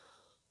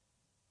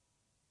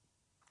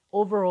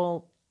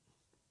 Overall,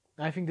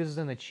 I think this is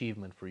an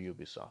achievement for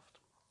Ubisoft.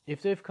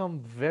 If they've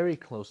come very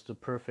close to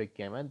perfect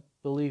game, and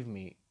believe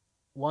me,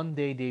 one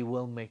day they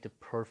will make the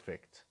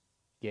perfect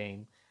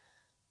game,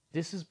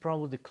 this is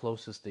probably the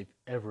closest they've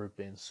ever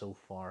been so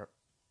far.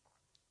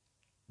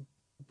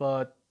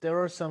 But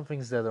there are some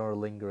things that are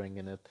lingering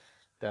in it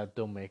that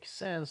don't make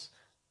sense.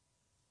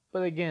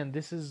 But again,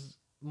 this is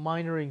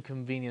minor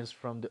inconvenience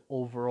from the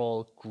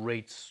overall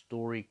great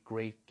story,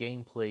 great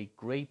gameplay,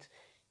 great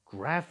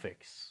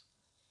graphics.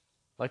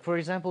 Like, for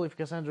example, if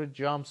Cassandra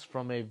jumps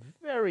from a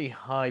very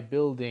high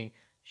building,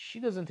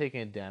 she doesn't take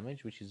any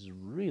damage, which is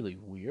really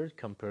weird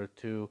compared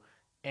to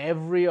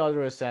every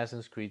other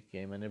Assassin's Creed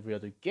game and every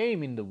other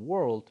game in the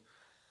world.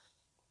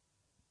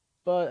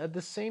 But at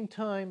the same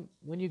time,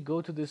 when you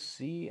go to the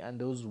sea and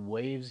those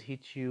waves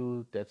hit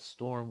you, that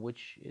storm,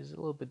 which is a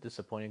little bit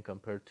disappointing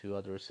compared to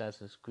other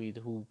Assassin's Creed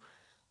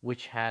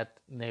which had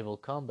naval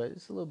combat,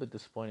 it's a little bit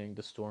disappointing.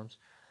 The storms,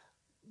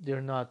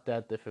 they're not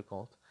that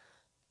difficult,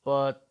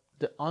 but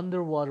the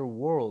underwater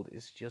world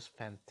is just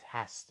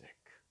fantastic.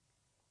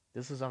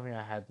 This is something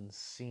I hadn't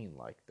seen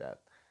like that.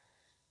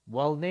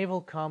 While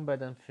naval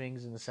combat and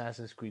things in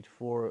Assassin's Creed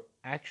 4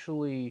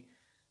 actually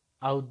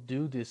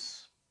outdo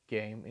this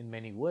game in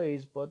many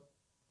ways, but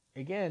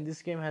again,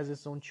 this game has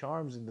its own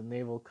charms in the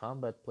naval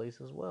combat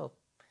place as well.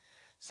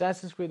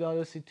 Assassin's Creed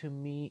Odyssey to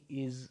me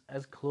is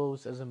as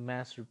close as a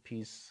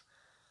masterpiece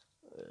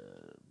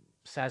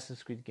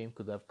Assassin's Creed game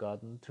could have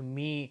gotten. To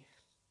me,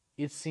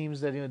 it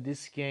seems that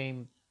this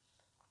game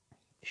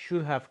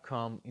should have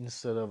come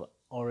instead of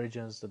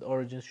Origins. That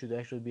Origins should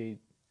actually be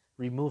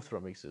removed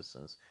from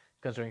existence,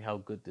 considering how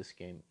good this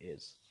game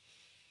is.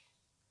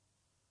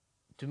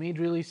 To me, it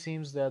really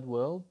seems that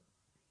well,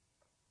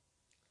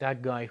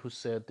 that guy who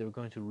said they were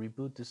going to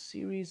reboot the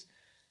series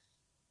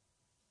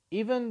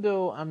Even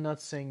though I'm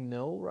not saying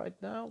no right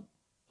now,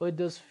 but it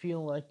does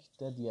feel like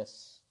that,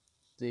 yes,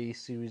 the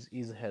series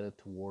is headed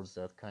towards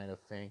that kind of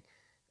thing.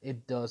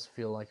 It does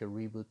feel like a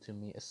reboot to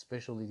me,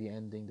 especially the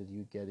ending that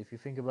you get. If you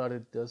think about it,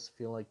 it does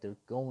feel like they're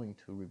going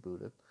to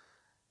reboot it.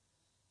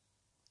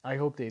 I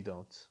hope they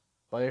don't.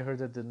 But I heard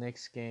that the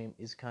next game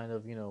is kind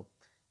of,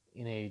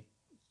 in a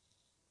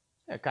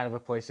kind of a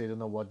place they don't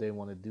know what they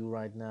want to do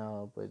right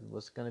now, but it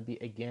was going to be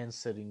again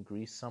set in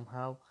Greece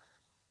somehow.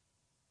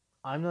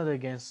 I'm not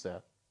against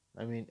that.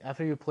 I mean,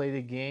 after you play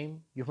the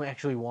game, you may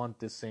actually want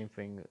the same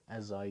thing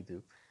as I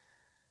do.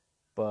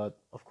 But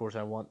of course,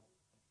 I want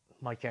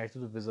my character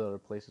to visit other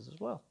places as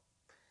well.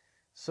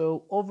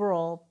 So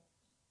overall,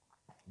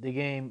 the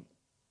game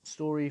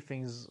story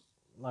things,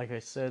 like I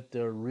said,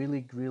 they're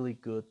really really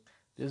good.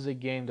 This is a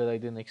game that I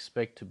didn't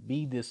expect to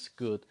be this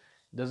good.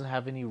 It doesn't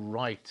have any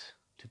right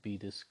to be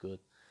this good,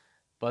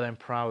 but I'm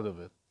proud of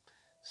it.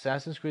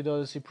 Assassin's Creed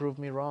Odyssey proved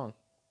me wrong.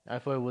 I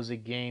thought it was a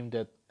game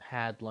that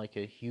had like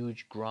a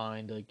huge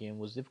grind. The game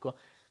was difficult.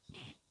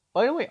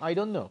 By the way, I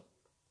don't know.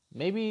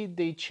 Maybe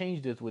they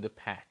changed it with a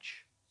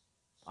patch.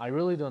 I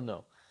really don't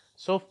know.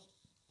 So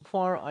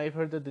far, I've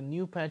heard that the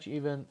new patch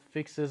even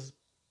fixes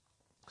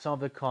some of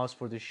the costs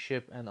for the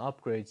ship and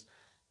upgrades,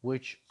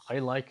 which I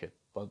like it.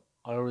 But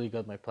I already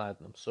got my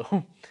platinum,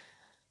 so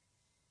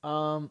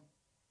um,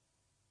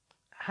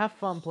 have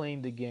fun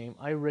playing the game.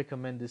 I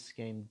recommend this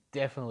game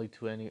definitely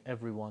to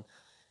everyone.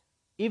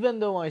 Even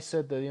though I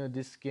said that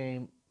this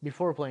game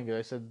before playing it,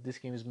 I said this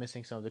game is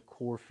missing some of the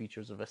core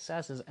features of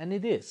Assassins, and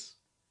it is.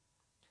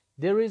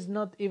 There is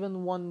not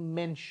even one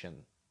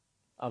mention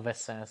of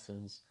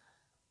Assassins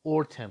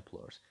or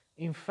Templars.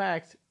 In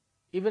fact,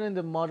 even in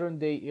the modern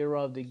day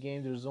era of the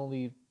game, there's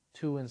only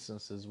two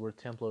instances where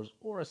Templars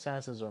or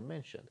Assassins are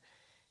mentioned.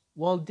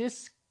 While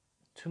this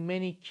to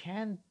many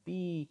can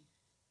be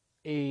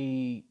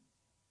a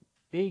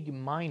big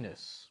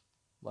minus,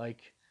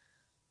 like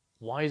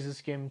why is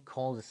this game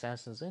called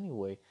Assassins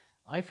anyway?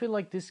 I feel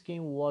like this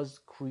game was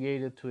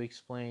created to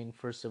explain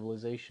First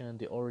Civilization,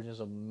 the origins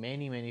of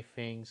many, many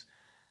things,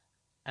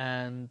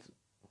 and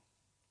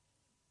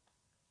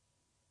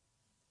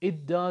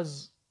it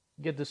does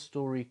get the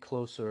story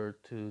closer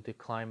to the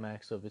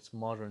climax of its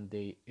modern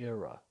day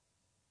era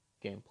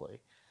gameplay.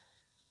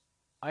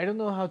 I don't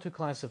know how to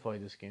classify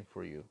this game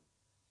for you.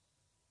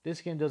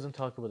 This game doesn't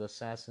talk about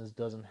assassins,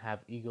 doesn't have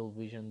eagle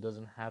vision,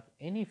 doesn't have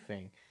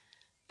anything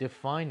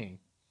defining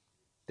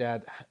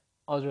that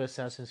other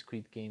Assassin's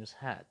Creed games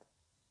had.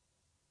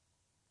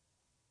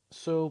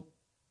 So,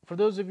 for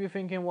those of you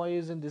thinking, why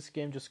isn't this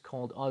game just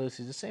called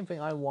Odyssey? The same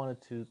thing I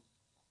wanted to,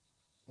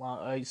 well,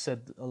 I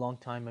said a long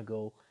time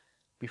ago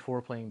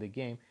before playing the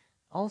game.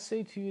 I'll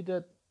say to you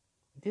that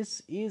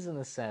this is an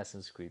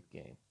Assassin's Creed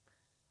game,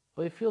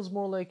 but it feels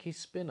more like a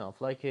spin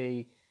off, like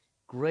a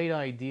great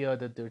idea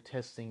that they're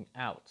testing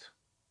out.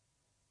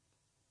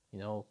 You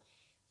know,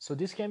 so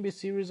this can be a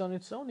series on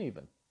its own,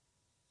 even.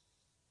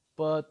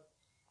 But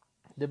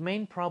the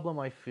main problem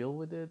I feel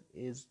with it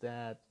is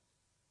that,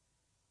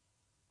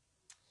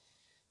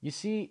 you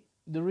see,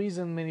 the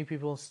reason many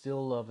people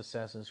still love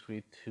Assassin's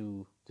Creed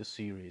 2, the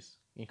series,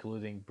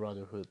 including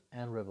Brotherhood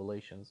and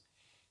Revelations,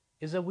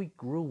 is that we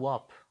grew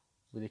up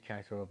with the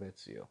character of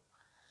Ezio.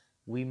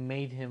 We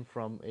made him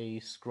from a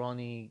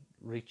scrawny,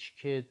 rich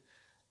kid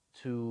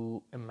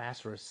to a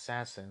master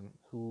assassin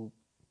who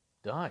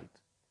died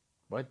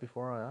right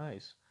before our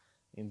eyes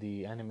in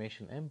the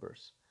animation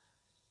Embers.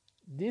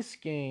 This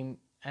game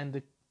and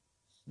the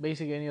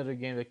basically any other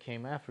game that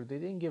came after, they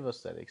didn't give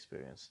us that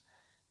experience.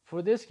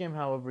 For this game,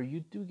 however, you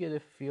do get a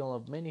feel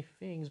of many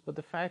things, but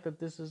the fact that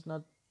this is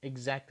not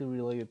exactly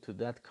related to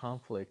that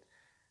conflict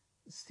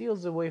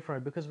steals away from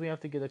it because we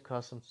have to get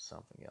accustomed to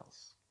something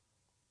else.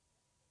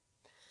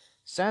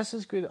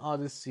 Assassin's Creed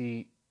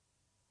Odyssey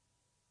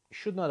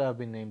should not have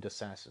been named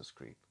Assassin's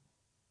Creed.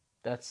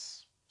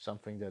 That's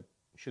something that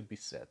should be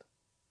said.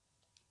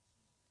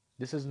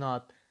 This is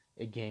not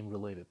a game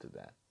related to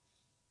that.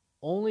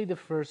 Only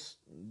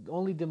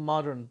the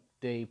modern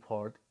day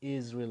part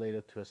is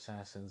related to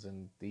assassins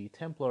and the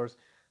Templars,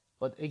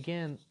 but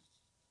again,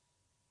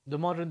 the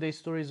modern day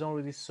story is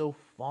already so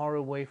far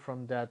away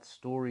from that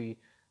story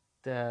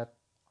that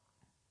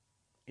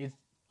it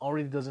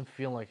already doesn't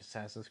feel like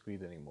Assassin's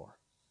Creed anymore.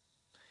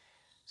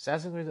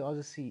 Assassin's Creed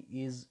Odyssey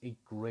is a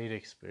great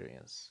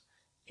experience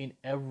in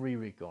every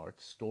regard,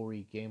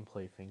 story,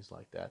 gameplay, things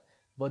like that.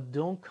 But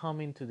don't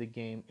come into the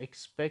game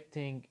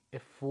expecting a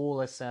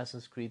full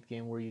Assassin's Creed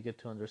game where you get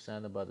to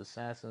understand about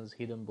assassins,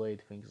 hidden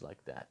blade, things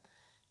like that.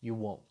 You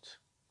won't.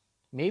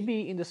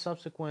 Maybe in the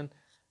subsequent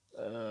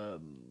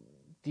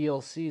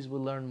DLCs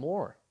we'll learn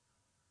more,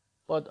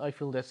 but I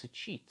feel that's a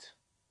cheat.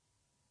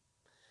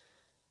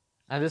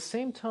 At the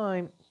same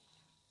time,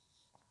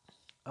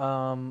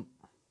 um,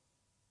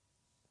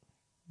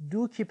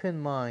 do keep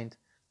in mind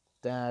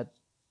that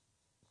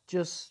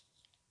just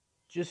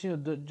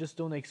just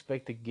don't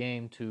expect the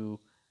game to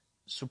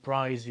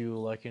surprise you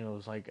like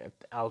it's like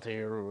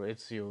Altair or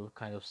Ezio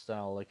kind of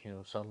style, like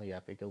suddenly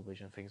epic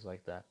vision, things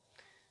like that.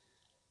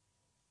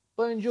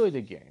 but enjoy the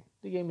game.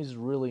 The game is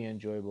really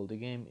enjoyable. The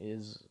game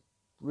is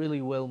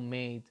really well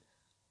made.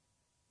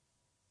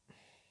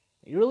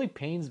 It really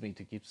pains me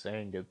to keep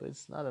saying it, but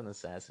it's not an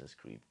Assassin's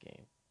Creed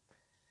game.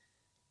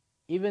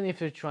 Even if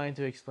they're trying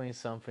to explain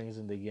some things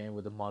in the game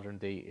with the modern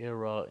day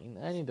era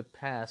and in the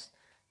past,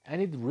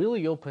 and it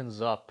really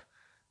opens up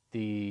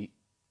the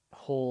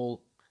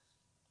whole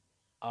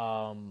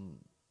how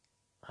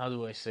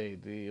do I say,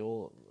 the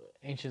whole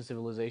ancient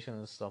civilization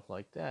and stuff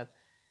like that.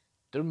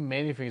 There are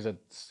many things that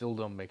still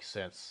don't make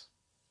sense.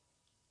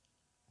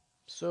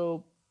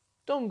 So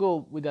don't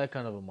go with that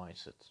kind of a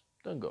mindset.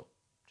 Don't go.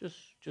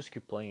 Just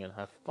keep playing and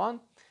have fun.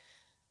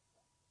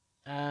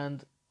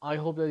 And I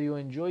hope that you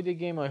enjoy the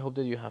game. I hope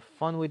that you have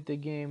fun with the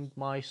game.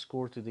 My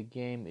score to the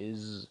game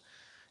is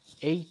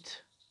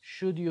 8.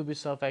 Should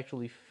Ubisoft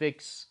actually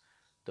fix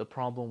the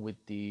problem with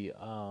the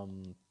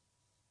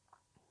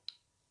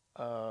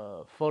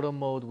photo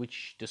mode,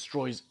 which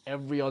destroys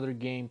every other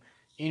game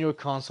in your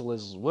console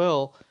as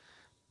well,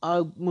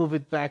 I'll move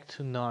it back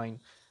to 9.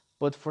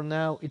 But for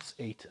now, it's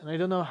 8. And I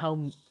don't know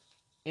how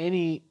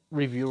any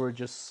reviewer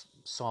just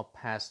saw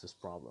past this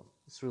problem.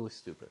 It's really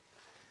stupid.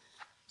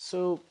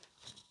 So,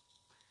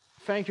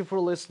 thank you for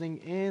listening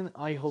in.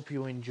 I hope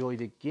you enjoy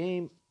the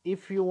game.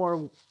 If you are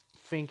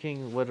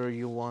thinking whether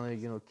you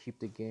want to, keep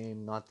the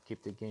game, not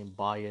keep the game,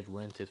 buy it,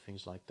 rent it,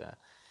 things like that,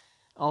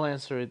 I'll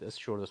answer it as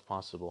short as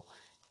possible.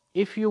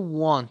 If you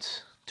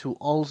want to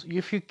also,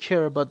 if you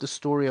care about the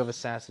story of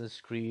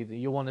Assassin's Creed,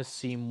 you want to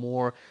see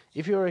more,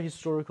 if you're a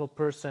historical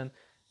person,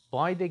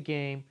 buy the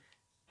game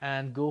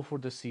and go for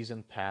the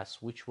season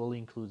pass, which will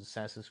include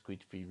Assassin's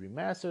Creed 3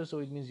 Remaster, so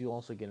it means you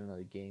also get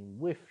another game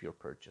with your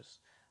purchase,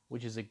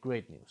 which is a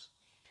great news.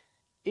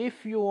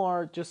 If you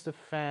are just a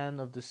fan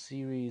of the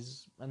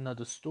series and not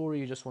the story,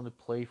 you just want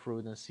to play through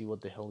it and see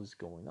what the hell is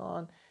going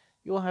on,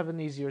 you'll have an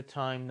easier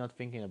time not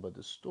thinking about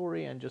the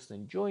story and just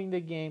enjoying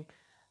the game.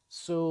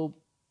 So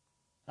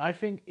I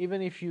think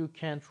even if you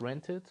can't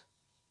rent it,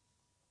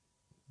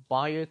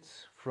 buy it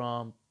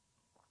from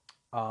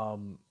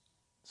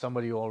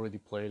somebody who already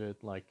played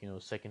it, like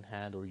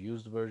secondhand or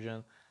used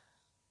version,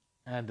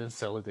 and then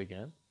sell it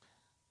again.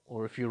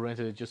 Or if you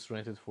rented it, just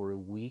rent it for a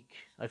week.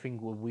 I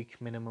think a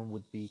week minimum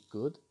would be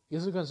good,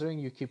 especially considering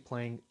you keep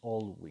playing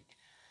all week.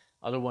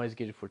 Otherwise,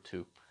 get it for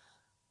 2.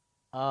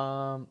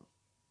 Um,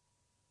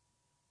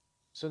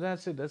 so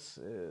that's it.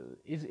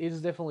 It's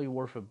definitely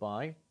worth a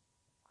buy.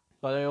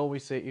 But I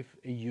always say if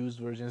a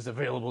used version is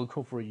available,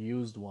 go for a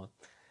used one.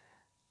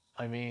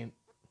 I mean,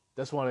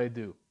 that's what I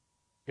do.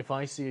 If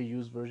I see a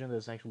used version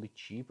that's actually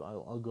cheap,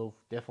 I'll go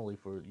definitely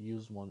for a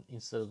used one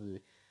instead of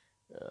the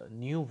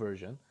new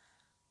version.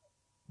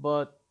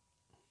 But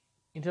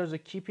in terms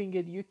of keeping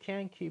it, you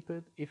can keep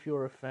it if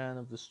you're a fan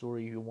of the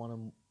story. You want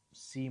to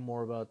see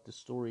more about the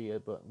story,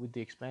 but with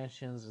the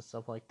expansions and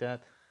stuff like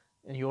that,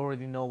 and you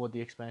already know what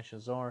the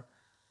expansions are.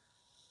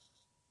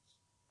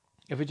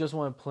 If you just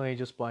want to play,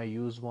 just buy a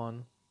used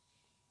one,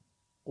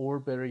 or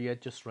better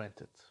yet, just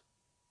rent it.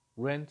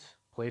 Rent,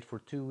 play it for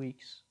 2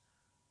 weeks,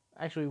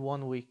 actually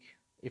 1 week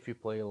if you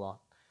play a lot,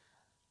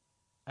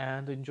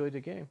 and enjoy the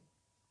game.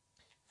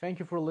 Thank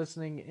you for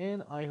listening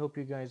in. I hope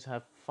you guys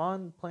have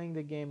fun playing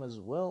the game as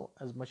well,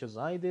 as much as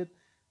I did,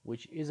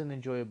 which is an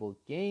enjoyable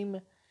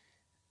game.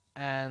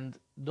 And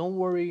don't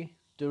worry,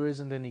 there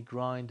isn't any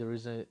grind, there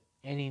isn't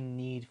any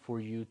need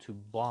for you to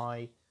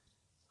buy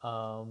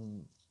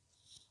um,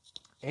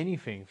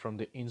 anything from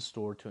the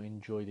in-store to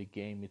enjoy the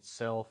game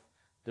itself.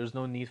 There's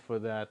no need for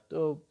that,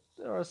 though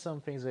there are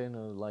some things that,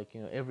 like,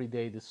 every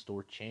day the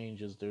store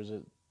changes. There's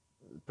a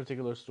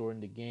particular store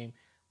in the game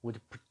with a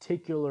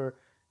particular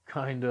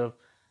kind of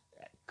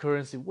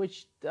currency,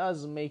 which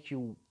does make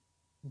you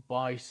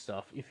buy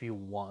stuff if you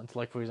want.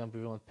 Like, for example,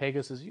 if you want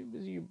Pegasus,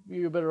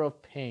 you're better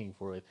off paying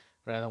for it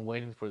rather than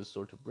waiting for the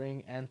store to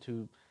bring and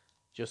to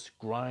just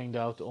grind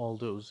out all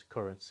those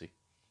currency.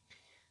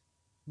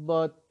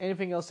 But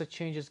anything else that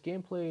changes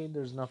gameplay,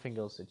 there's nothing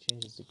else that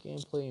changes the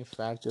gameplay. In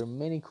fact, there are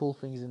many cool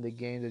things in the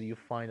game that you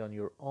find on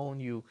your own.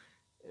 You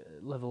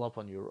level up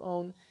on your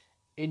own.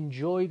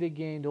 Enjoy the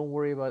game. Don't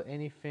worry about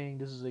anything.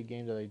 This is a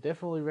game that I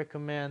definitely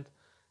recommend.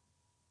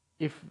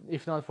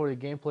 If not for the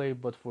gameplay,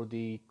 but for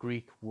the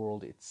Greek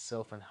world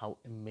itself and how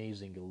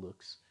amazing it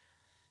looks.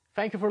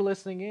 Thank you for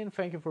listening in.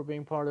 Thank you for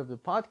being part of the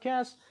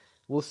podcast.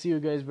 We'll see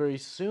you guys very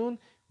soon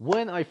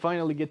when I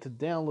finally get to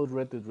download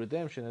Red Dead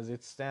Redemption. As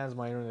it stands,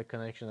 my internet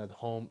connection at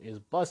home is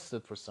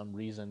busted for some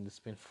reason. It's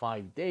been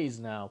 5 days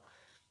now.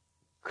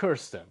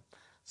 Curse them.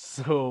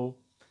 So,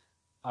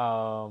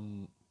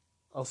 I'll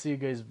see you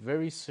guys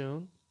very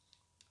soon.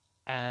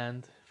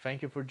 And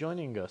thank you for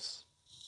joining us.